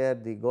that is where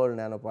the gold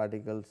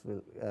nanoparticles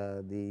will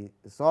the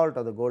salt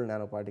of the gold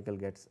nanoparticle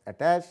gets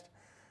attached,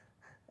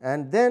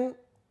 and then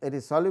it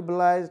is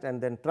solubilized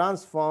and then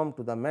transformed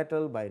to the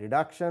metal by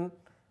reduction.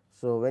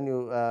 So, when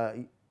you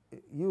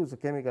use a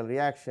chemical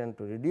reaction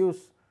to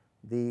reduce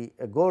the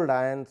gold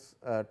ions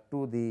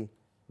to the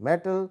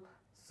metal.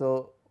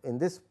 So, in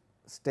this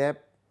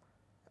step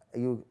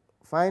you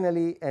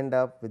finally end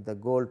up with the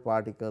gold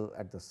particle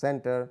at the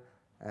center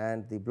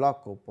and the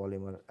block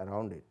copolymer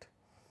around it.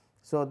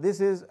 So, this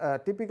is a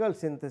typical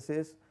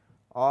synthesis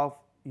of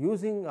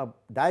using a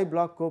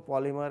diblock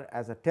copolymer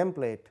as a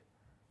template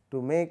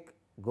to make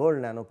gold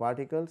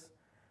nanoparticles.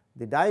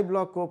 The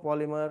diblock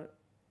copolymer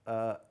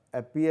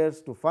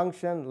appears to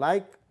function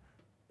like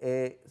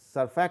a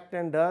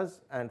surfactant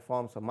does and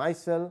forms a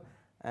micelle,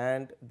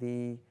 and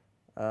the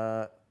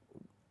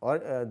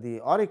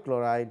auric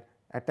chloride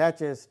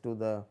attaches to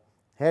the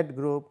head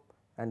group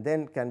and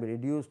then can be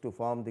reduced to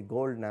form the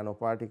gold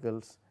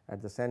nanoparticles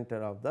at the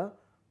center of the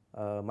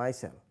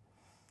micelle.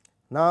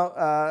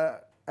 Now,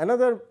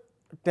 another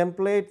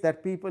template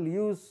that people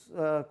use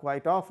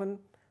quite often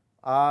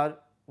are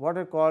what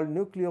are called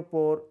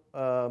nucleopore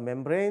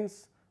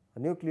membranes,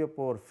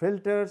 nucleopore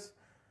filters.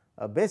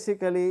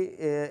 Basically,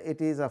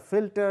 it is a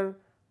filter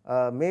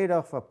made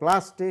of a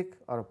plastic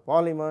or a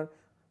polymer,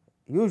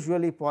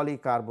 usually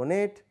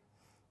polycarbonate,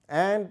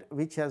 and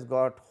which has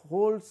got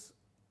holes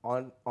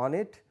on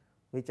it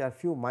which are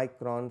few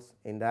microns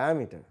in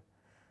diameter.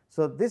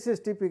 So, this is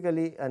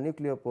typically a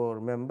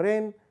nucleopore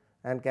membrane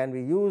and can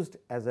be used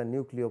as a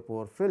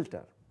nucleopore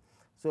filter.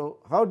 So,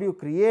 how do you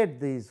create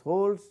these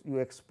holes? You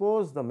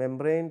expose the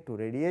membrane to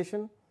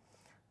radiation,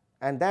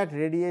 and that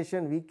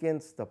radiation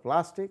weakens the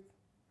plastic,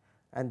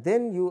 and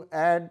then you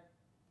add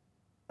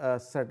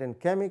certain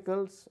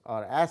chemicals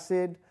or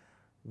acid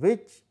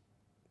which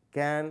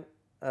can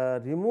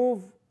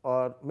remove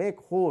or make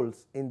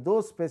holes in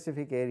those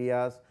specific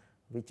areas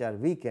which are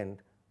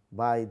weakened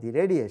by the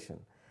radiation.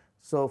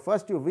 So,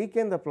 first you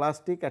weaken the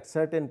plastic at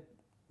certain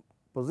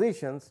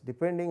positions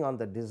depending on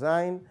the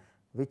design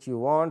which you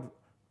want,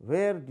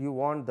 where do you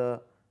want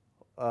the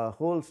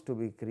holes to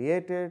be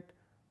created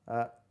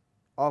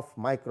of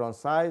micron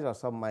size or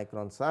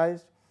sub-micron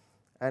size,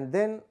 and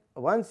then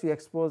once you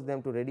expose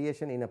them to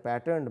radiation in a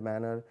patterned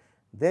manner,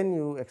 then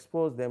you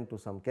expose them to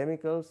some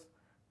chemicals,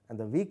 and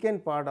the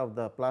weakened part of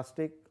the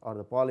plastic or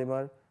the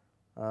polymer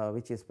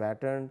which is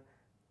patterned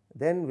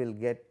then will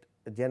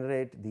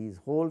generate these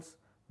holes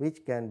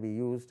which can be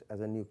used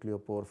as a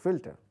nucleopore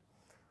filter.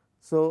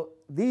 So,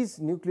 these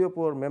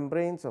nucleopore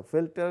membranes or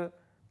filter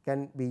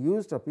can be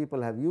used, or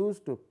people have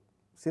used, to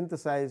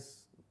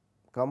synthesize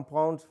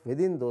compounds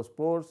within those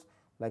pores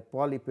like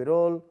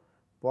polypyrrole,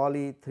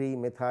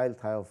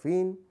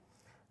 poly-3-methylthiophene,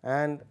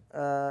 and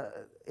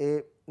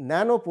a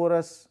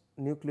nanoporous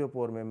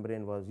nucleopore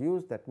membrane was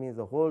used. That means,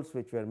 the holes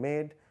which were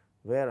made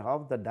were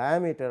of the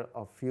diameter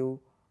of few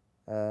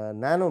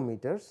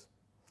nanometers,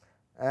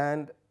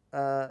 and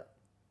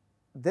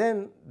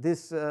then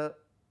this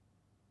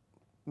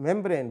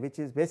membrane, which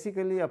is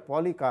basically a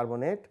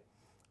polycarbonate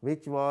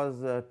which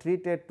was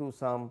treated to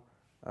some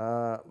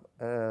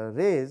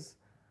rays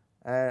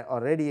or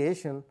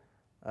radiation,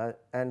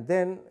 and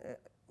then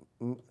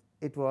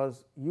it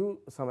was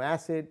some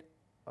acid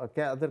or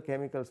other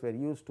chemicals were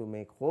used to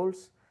make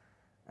holes,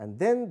 and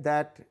then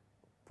that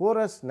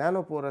porous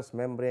nanoporous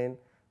membrane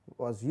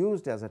was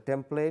used as a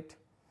template,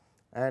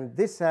 and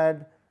this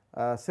had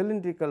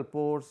cylindrical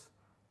pores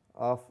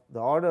of the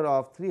order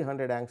of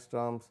 300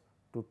 angstroms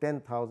to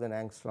 10,000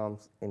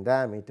 angstroms in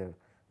diameter,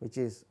 which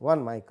is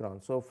 1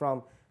 micron. So,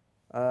 from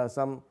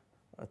some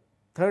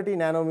 30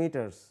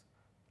 nanometers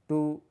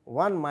to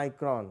 1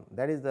 micron,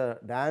 that is the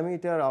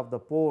diameter of the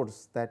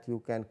pores that you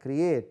can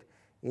create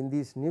in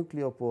these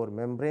nucleopore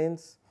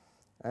membranes,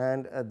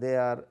 and they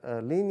are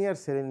linear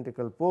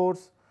cylindrical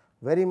pores,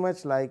 very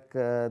much like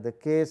the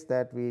case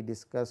that we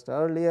discussed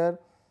earlier.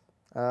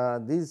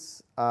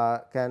 These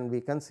can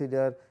be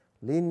considered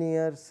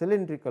linear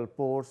cylindrical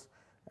pores,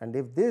 and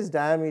if these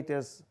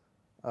diameters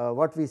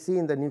what we see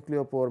in the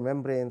nucleopore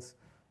membranes,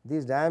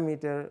 this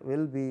diameter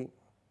will be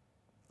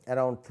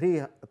around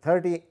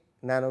 30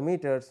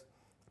 nanometers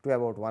to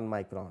about 1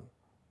 micron.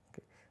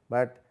 Okay.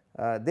 But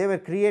they were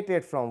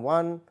created from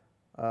one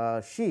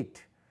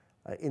sheet.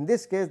 In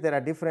this case there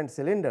are different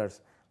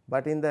cylinders,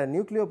 but in the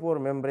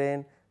nucleopore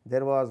membrane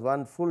there was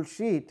one full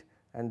sheet,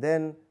 and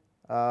then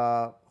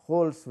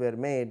holes were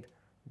made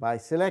by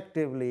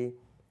selectively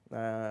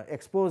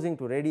exposing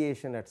to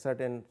radiation at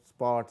certain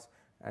spots,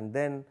 and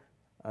then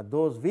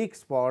those weak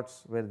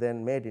spots were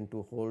then made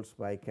into holes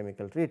by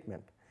chemical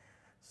treatment.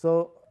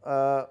 So,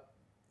 that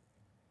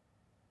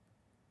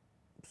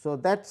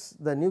is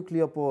the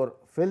nucleopore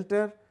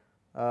filter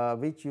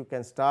which you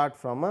can start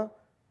from a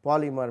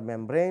polymer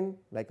membrane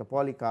like a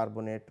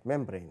polycarbonate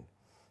membrane,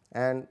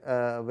 and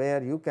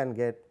where you can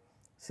get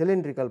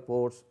cylindrical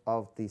pores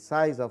of the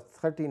size of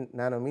 30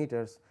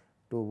 nanometers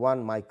to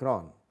 1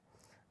 micron,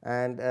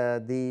 and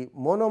the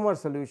monomer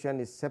solution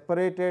is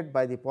separated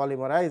by the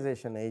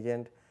polymerization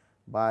agent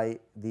by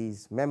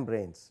these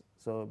membranes.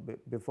 So,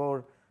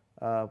 before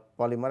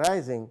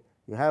polymerizing,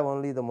 you have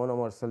only the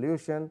monomer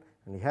solution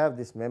and you have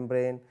this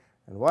membrane,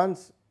 and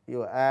once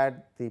you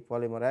add the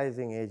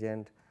polymerizing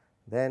agent,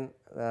 then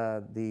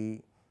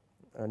the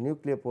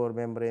nucleopore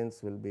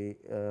membranes will be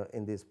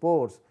in these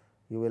pores.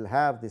 You will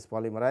have this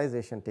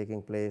polymerization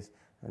taking place,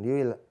 and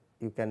you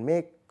can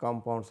make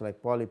compounds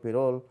like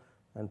polypyrrole,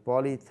 and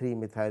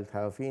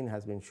poly-3-methylthiophene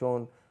has been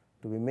shown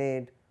to be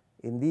made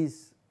in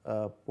these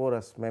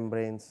porous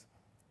membranes,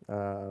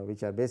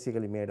 which are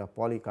basically made of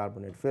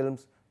polycarbonate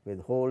films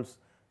with holes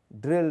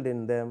drilled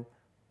in them,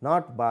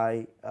 not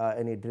by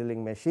any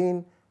drilling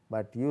machine,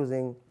 but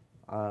using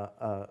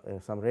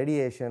some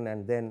radiation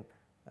and then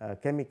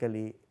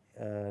chemically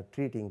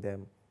treating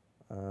them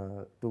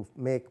to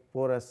make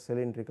porous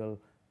cylindrical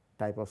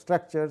type of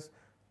structures,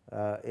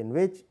 in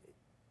which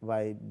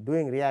by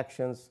doing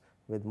reactions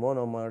with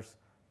monomers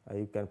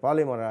you can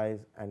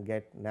polymerize and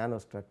get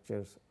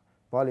nanostructures,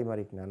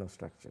 polymeric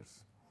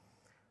nanostructures.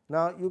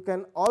 Now, you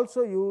can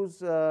also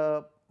use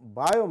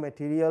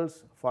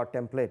biomaterials for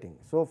templating.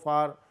 So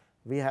far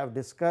we have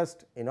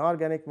discussed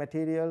inorganic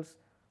materials,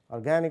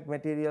 organic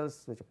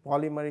materials which are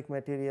polymeric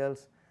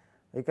materials.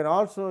 You can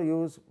also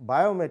use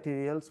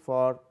biomaterials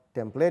for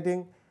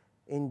templating.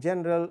 In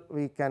general,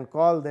 we can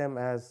call them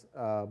as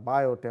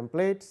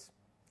biotemplates.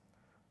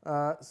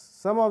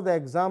 Some of the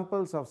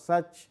examples of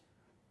such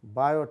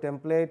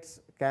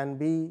biotemplates can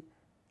be,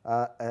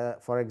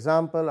 for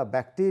example, a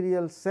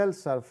bacterial cell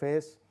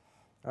surface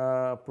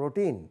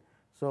protein.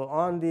 So,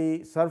 on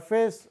the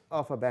surface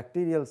of a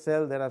bacterial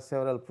cell there are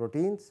several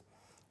proteins,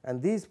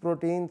 and these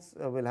proteins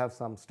will have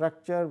some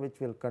structure which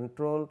will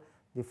control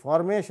the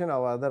formation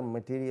of other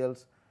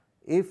materials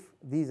if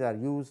these are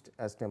used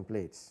as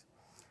templates.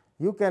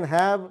 You can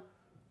have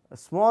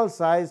small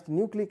sized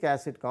nucleic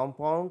acid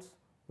compounds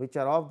which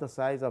are of the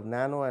size of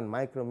nano and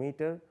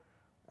micrometer,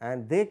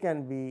 and they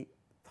can be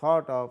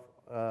thought of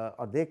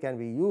or they can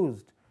be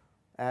used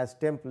as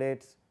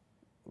templates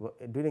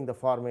during the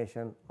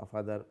formation of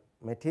other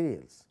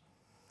materials.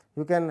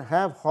 You can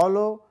have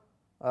hollow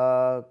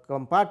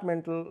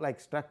compartmental like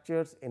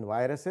structures in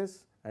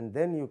viruses, and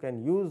then you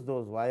can use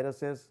those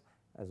viruses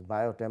as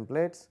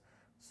biotemplates.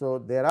 So,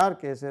 there are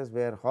cases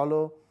where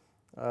hollow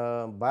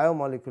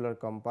biomolecular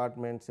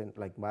compartments in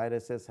like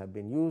viruses have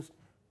been used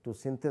to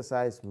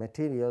synthesize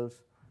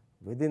materials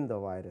within the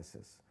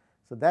viruses.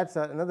 So, that is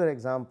another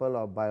example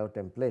of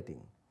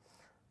biotemplating.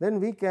 Then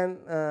we can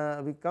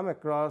we come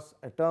across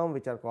a term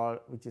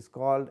which is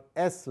called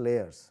S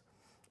layers.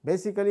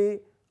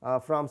 Basically,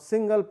 from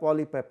single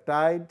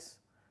polypeptides,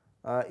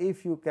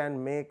 if you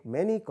can make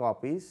many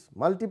copies,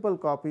 multiple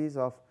copies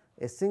of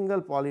a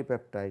single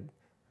polypeptide,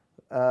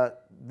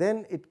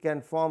 then it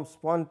can form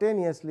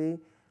spontaneously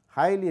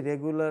highly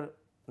regular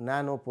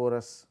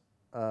nanoporous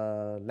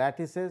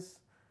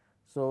lattices.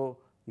 So,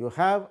 you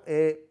have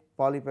a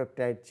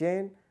polypeptide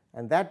chain,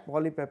 and that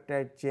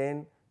polypeptide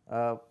chain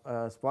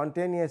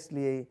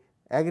spontaneously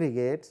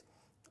aggregates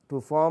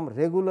to form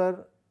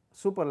regular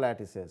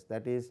superlattices,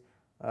 that is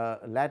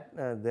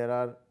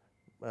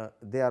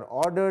they are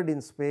ordered in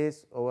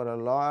space over a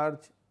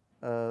large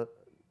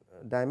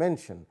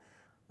dimension,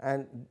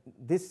 and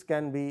this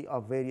can be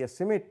of various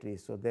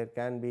symmetries. So, there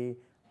can be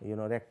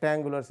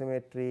rectangular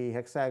symmetry,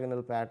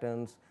 hexagonal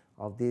patterns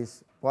of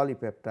these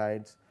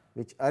polypeptides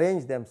which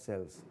arrange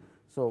themselves.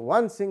 So,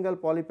 one single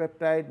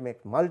polypeptide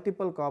makes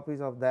multiple copies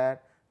of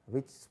that,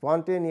 which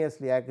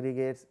spontaneously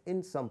aggregates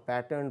in some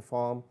patterned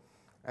form,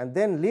 and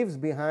then leaves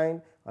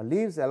behind or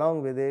leaves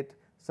along with it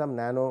some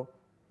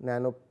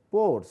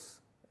nanopores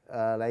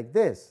like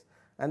this,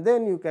 and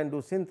then you can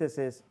do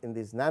synthesis in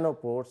these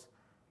nanopores,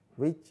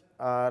 which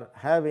are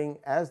having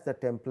as the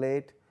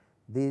template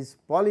these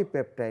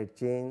polypeptide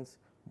chains,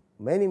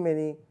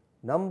 many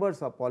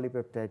numbers of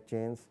polypeptide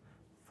chains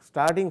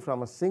starting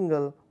from a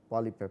single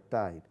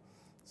polypeptide.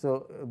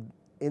 So,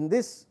 in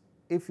this,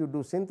 if you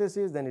do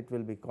synthesis, then it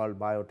will be called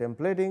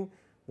biotemplating,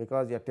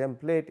 because your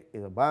template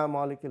is a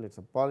biomolecule, it is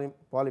a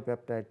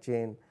polypeptide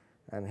chain,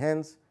 and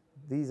hence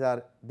these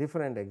are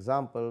different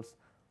examples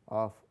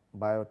of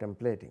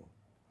biotemplating.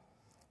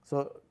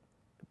 So,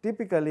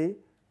 typically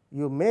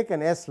you make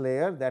an S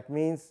layer, that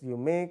means you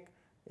make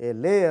a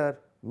layer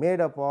made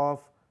up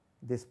of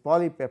this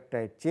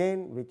polypeptide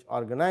chain which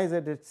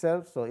organizes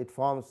itself. So, it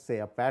forms say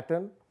a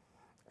pattern,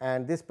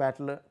 and this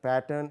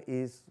pattern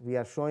is we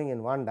are showing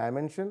in one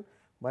dimension,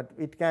 but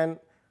it can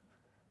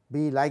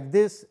be like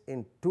this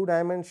in 2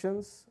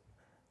 dimensions,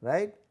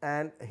 right.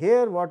 And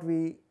here what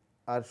we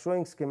are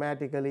showing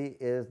schematically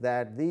is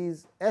that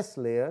these S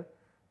layer,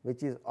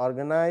 which is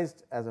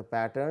organized as a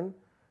pattern,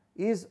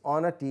 is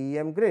on a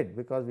TEM grid,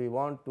 because we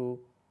want to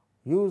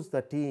use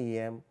the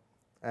TEM,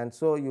 and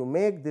so you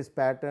make this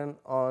pattern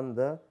on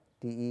the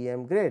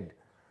TEM grid.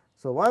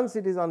 So, once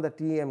it is on the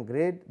TEM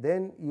grid,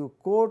 then you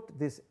coat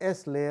this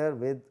S layer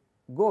with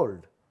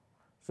gold.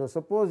 So,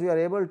 suppose you are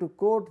able to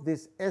coat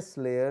these S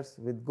layers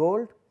with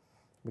gold,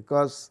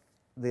 because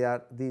they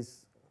are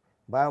these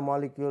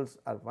biomolecules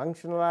are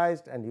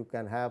functionalized, and you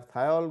can have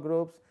thiol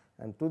groups,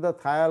 and to the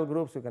thiol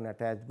groups you can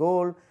attach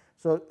gold.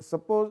 So,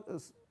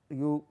 suppose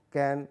you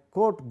can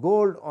coat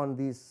gold on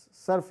these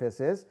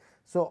surfaces.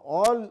 So,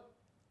 all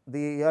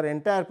your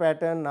entire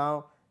pattern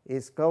now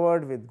is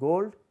covered with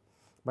gold,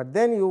 but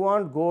then you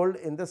want gold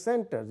in the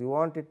centers, you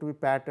want it to be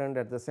patterned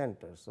at the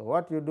center. So,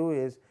 what you do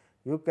is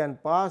you can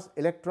pass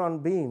electron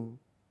beam,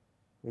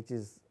 which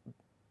is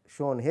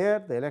shown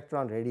here, the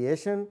electron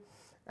radiation,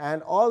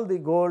 and all the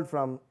gold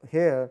from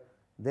here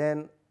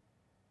then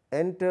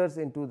enters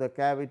into the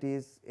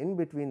cavities in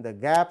between the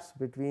gaps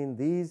between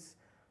these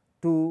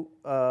 2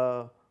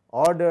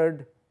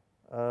 ordered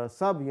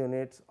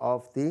subunits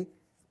of the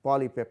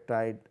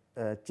polypeptide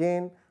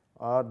chain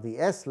or the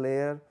S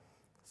layer.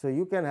 So,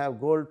 you can have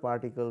gold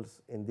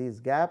particles in these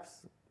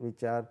gaps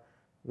which have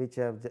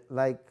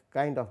like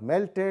kind of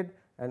melted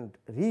and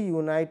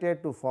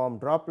reunited to form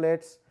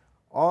droplets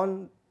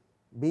on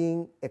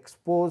being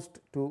exposed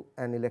to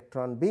an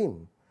electron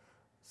beam.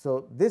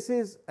 So, this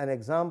is an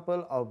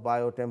example of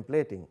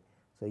biotemplating.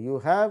 So, you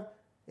have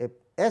a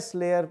S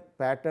layer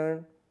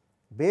pattern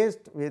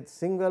based with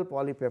single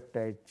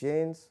polypeptide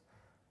chains,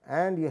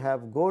 and you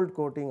have gold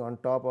coating on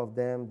top of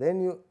them,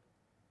 then you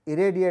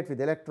irradiate with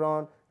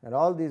electron, and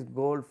all these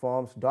gold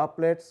forms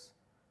droplets,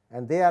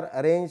 and they are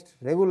arranged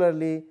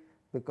regularly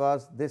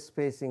because this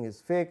spacing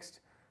is fixed,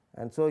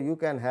 and so you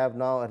can have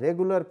now a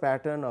regular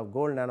pattern of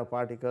gold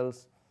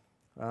nanoparticles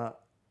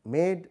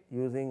made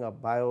using a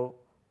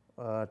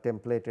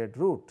biotemplated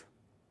route.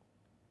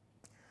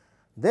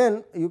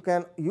 Then you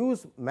can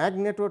use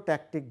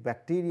magnetotactic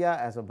bacteria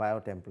as a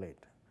biotemplate.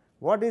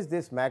 What is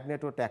this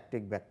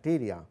magnetotactic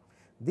bacteria?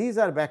 These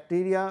are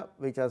bacteria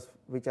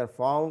which are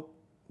found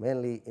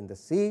mainly in the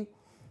sea,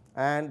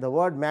 and the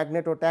word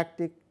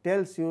magnetotactic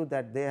tells you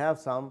that they have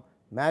some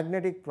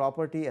magnetic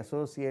property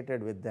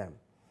associated with them.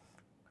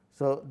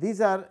 So,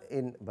 these are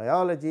in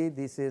biology,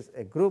 this is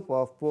a group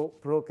of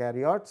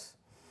prokaryotes,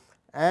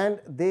 and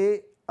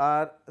they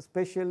are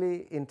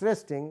especially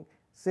interesting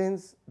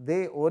since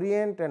they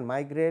orient and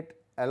migrate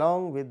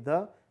along with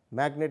the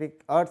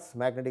Earth's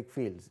magnetic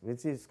fields,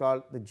 which is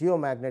called the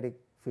geomagnetic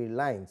field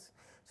lines.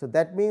 So,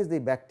 that means the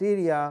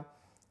bacteria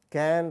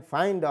can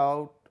find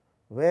out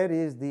where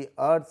is the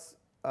Earth's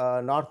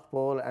north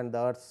pole and the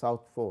Earth's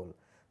south pole.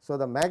 So,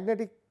 the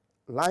magnetic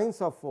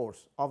lines of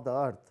force of the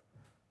Earth,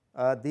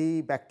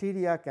 the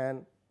bacteria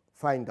can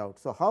find out.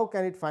 So, how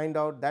can it find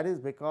out? That is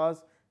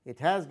because it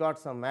has got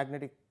some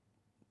magnetic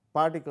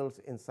particles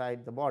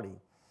inside the body.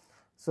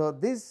 So,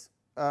 this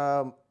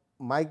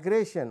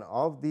migration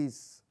of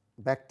these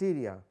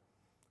bacteria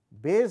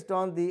based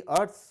on the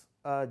Earth's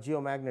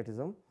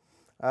geomagnetism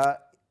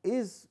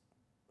is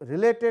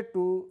related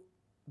to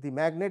the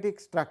magnetic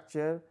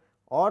structure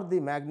or the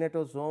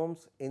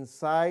magnetosomes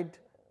inside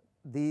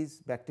these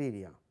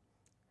bacteria,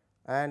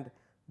 and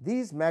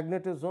these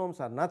magnetosomes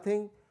are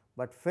nothing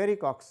but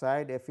ferric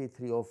oxide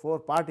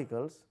Fe3O4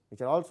 particles,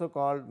 which are also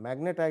called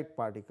magnetite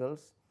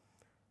particles,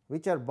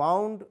 which are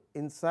bound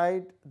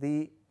inside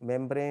the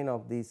membrane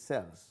of these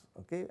cells,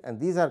 okay, and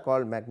these are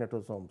called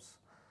magnetosomes.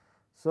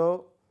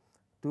 So,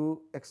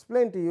 to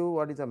explain to you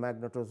what is a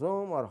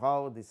magnetosome or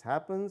how this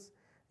happens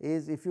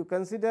is, if you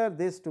consider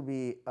this to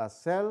be a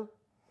cell.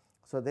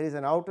 So, there is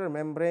an outer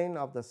membrane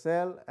of the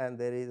cell and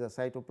there is a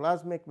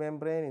cytoplasmic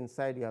membrane,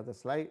 inside you have the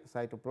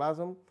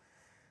cytoplasm.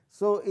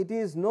 So, it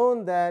is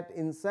known that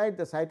inside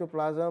the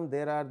cytoplasm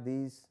there are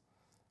these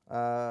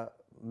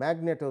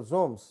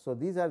magnetosomes. So,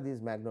 these are these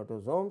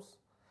magnetosomes,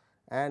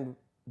 and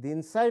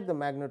inside the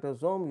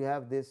magnetosome you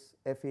have this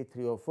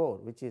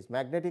Fe3O4, which is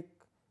magnetic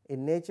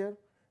in nature.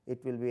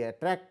 It will be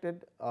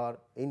attracted or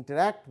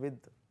interact with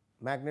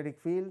magnetic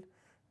field,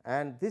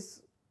 and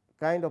this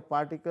kind of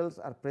particles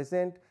are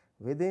present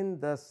within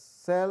the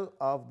cell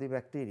of the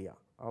bacteria,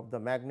 of the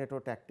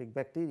magnetotactic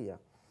bacteria,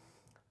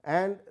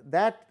 and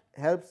that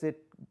helps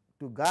it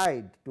to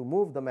guide, to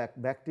move the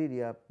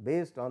bacteria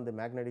based on the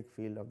magnetic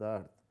field of the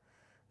Earth.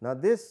 Now,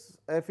 this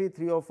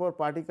Fe3O4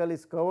 particle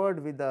is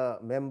covered with a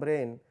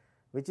membrane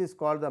which is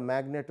called the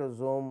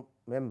magnetosome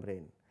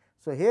membrane.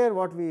 So, here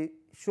what we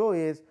show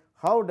is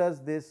how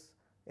does this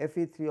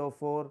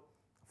Fe3O4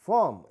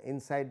 form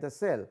inside the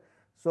cell.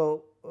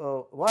 So,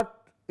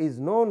 what is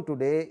known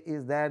today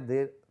is that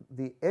the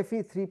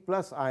Fe3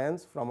 plus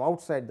ions from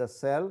outside the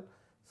cell.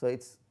 So, it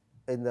is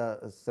in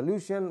the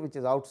solution which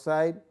is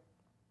outside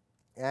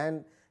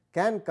and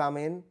can come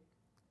in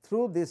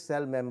through this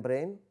cell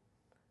membrane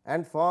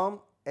and form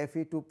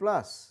Fe2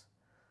 plus,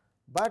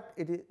 but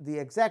the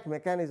exact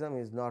mechanism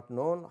is not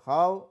known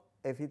how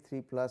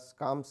Fe3 plus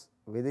comes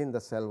within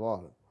the cell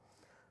wall.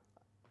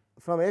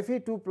 From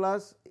Fe2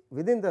 plus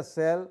within the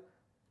cell,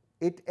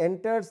 it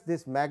enters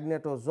this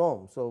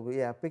magnetosome. So, we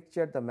have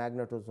pictured the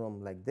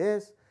magnetosome like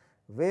this,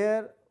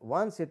 where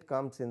once it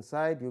comes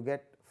inside you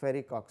get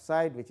ferric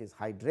oxide which is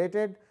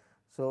hydrated.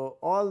 So,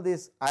 all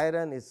this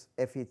iron is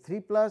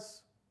Fe3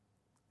 plus,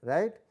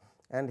 right,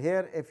 and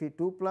here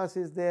Fe2 plus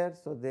is there.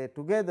 So, they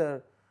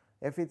together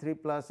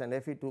Fe3 plus and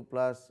Fe2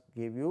 plus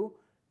give you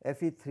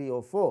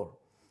Fe3O4.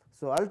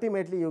 So,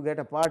 ultimately you get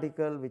a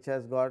particle which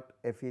has got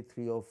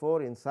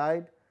Fe3O4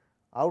 inside.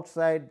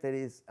 Outside there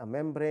is a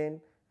membrane,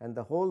 and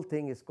the whole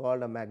thing is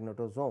called a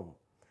magnetosome.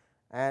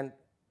 And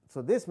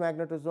so, this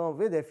magnetosome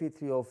with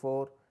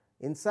Fe3O4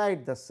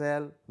 inside the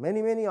cell,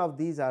 many of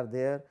these are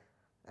there,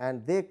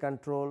 and they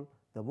control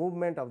the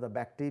movement of the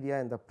bacteria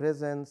in the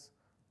presence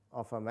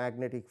of a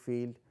magnetic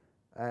field,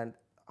 and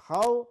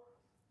how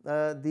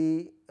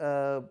the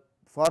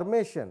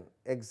formation,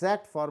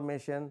 exact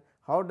formation,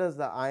 how does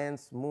the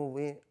ions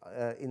move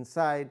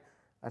inside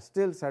are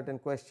still certain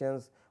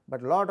questions,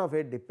 but lot of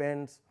it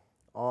depends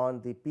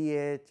on the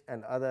pH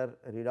and other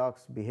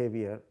redox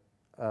behavior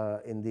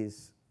in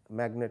these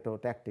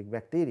magnetotactic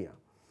bacteria.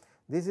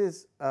 This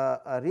is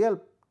a real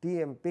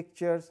TM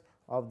pictures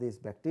of these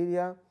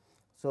bacteria.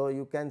 So,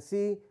 you can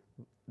see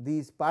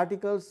these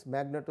particles,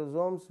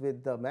 magnetosomes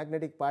with the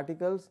magnetic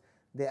particles,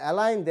 they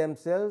align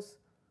themselves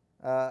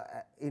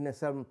in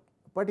some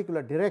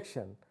particular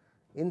direction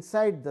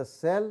inside the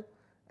cell,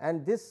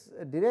 and this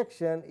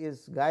direction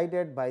is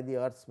guided by the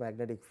Earth's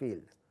magnetic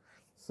field.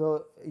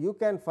 So, you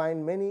can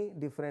find many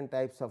different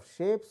types of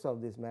shapes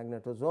of these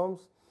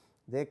magnetosomes.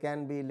 They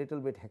can be little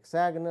bit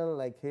hexagonal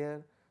like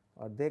here,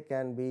 or they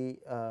can be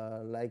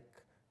like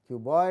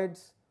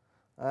cuboids,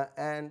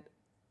 and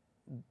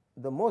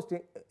the most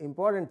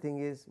important thing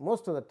is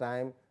most of the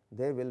time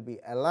they will be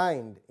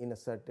aligned in a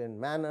certain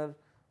manner,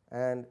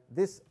 and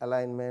this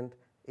alignment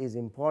is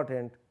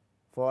important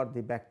for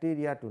the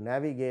bacteria to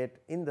navigate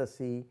in the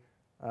sea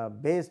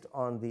based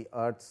on the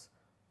Earth's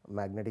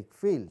magnetic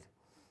field.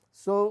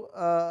 So,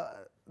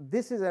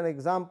 this is an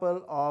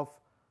example of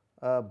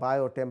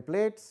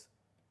biotemplates,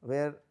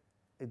 where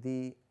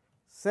the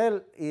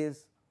cell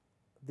is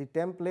the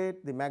template,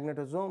 the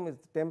magnetosome is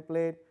the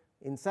template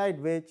inside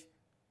which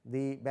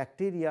the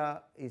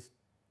bacteria is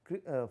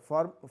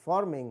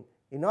forming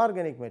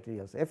inorganic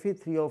materials.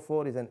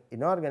 Fe3O4 is an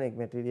inorganic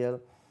material,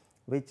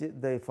 which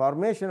the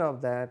formation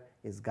of that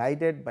is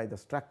guided by the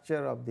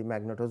structure of the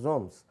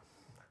magnetosomes.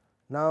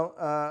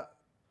 Now,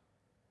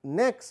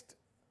 next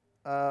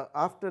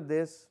after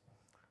this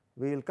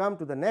we will come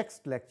to the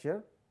next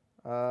lecture,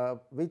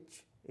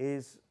 which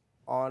is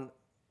on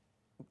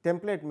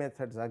template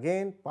methods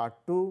again, part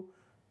 2,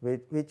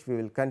 which we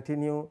will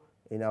continue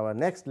in our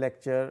next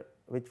lecture,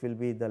 which will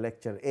be the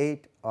lecture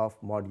 8 of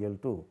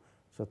module 2.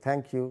 So,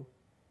 thank you.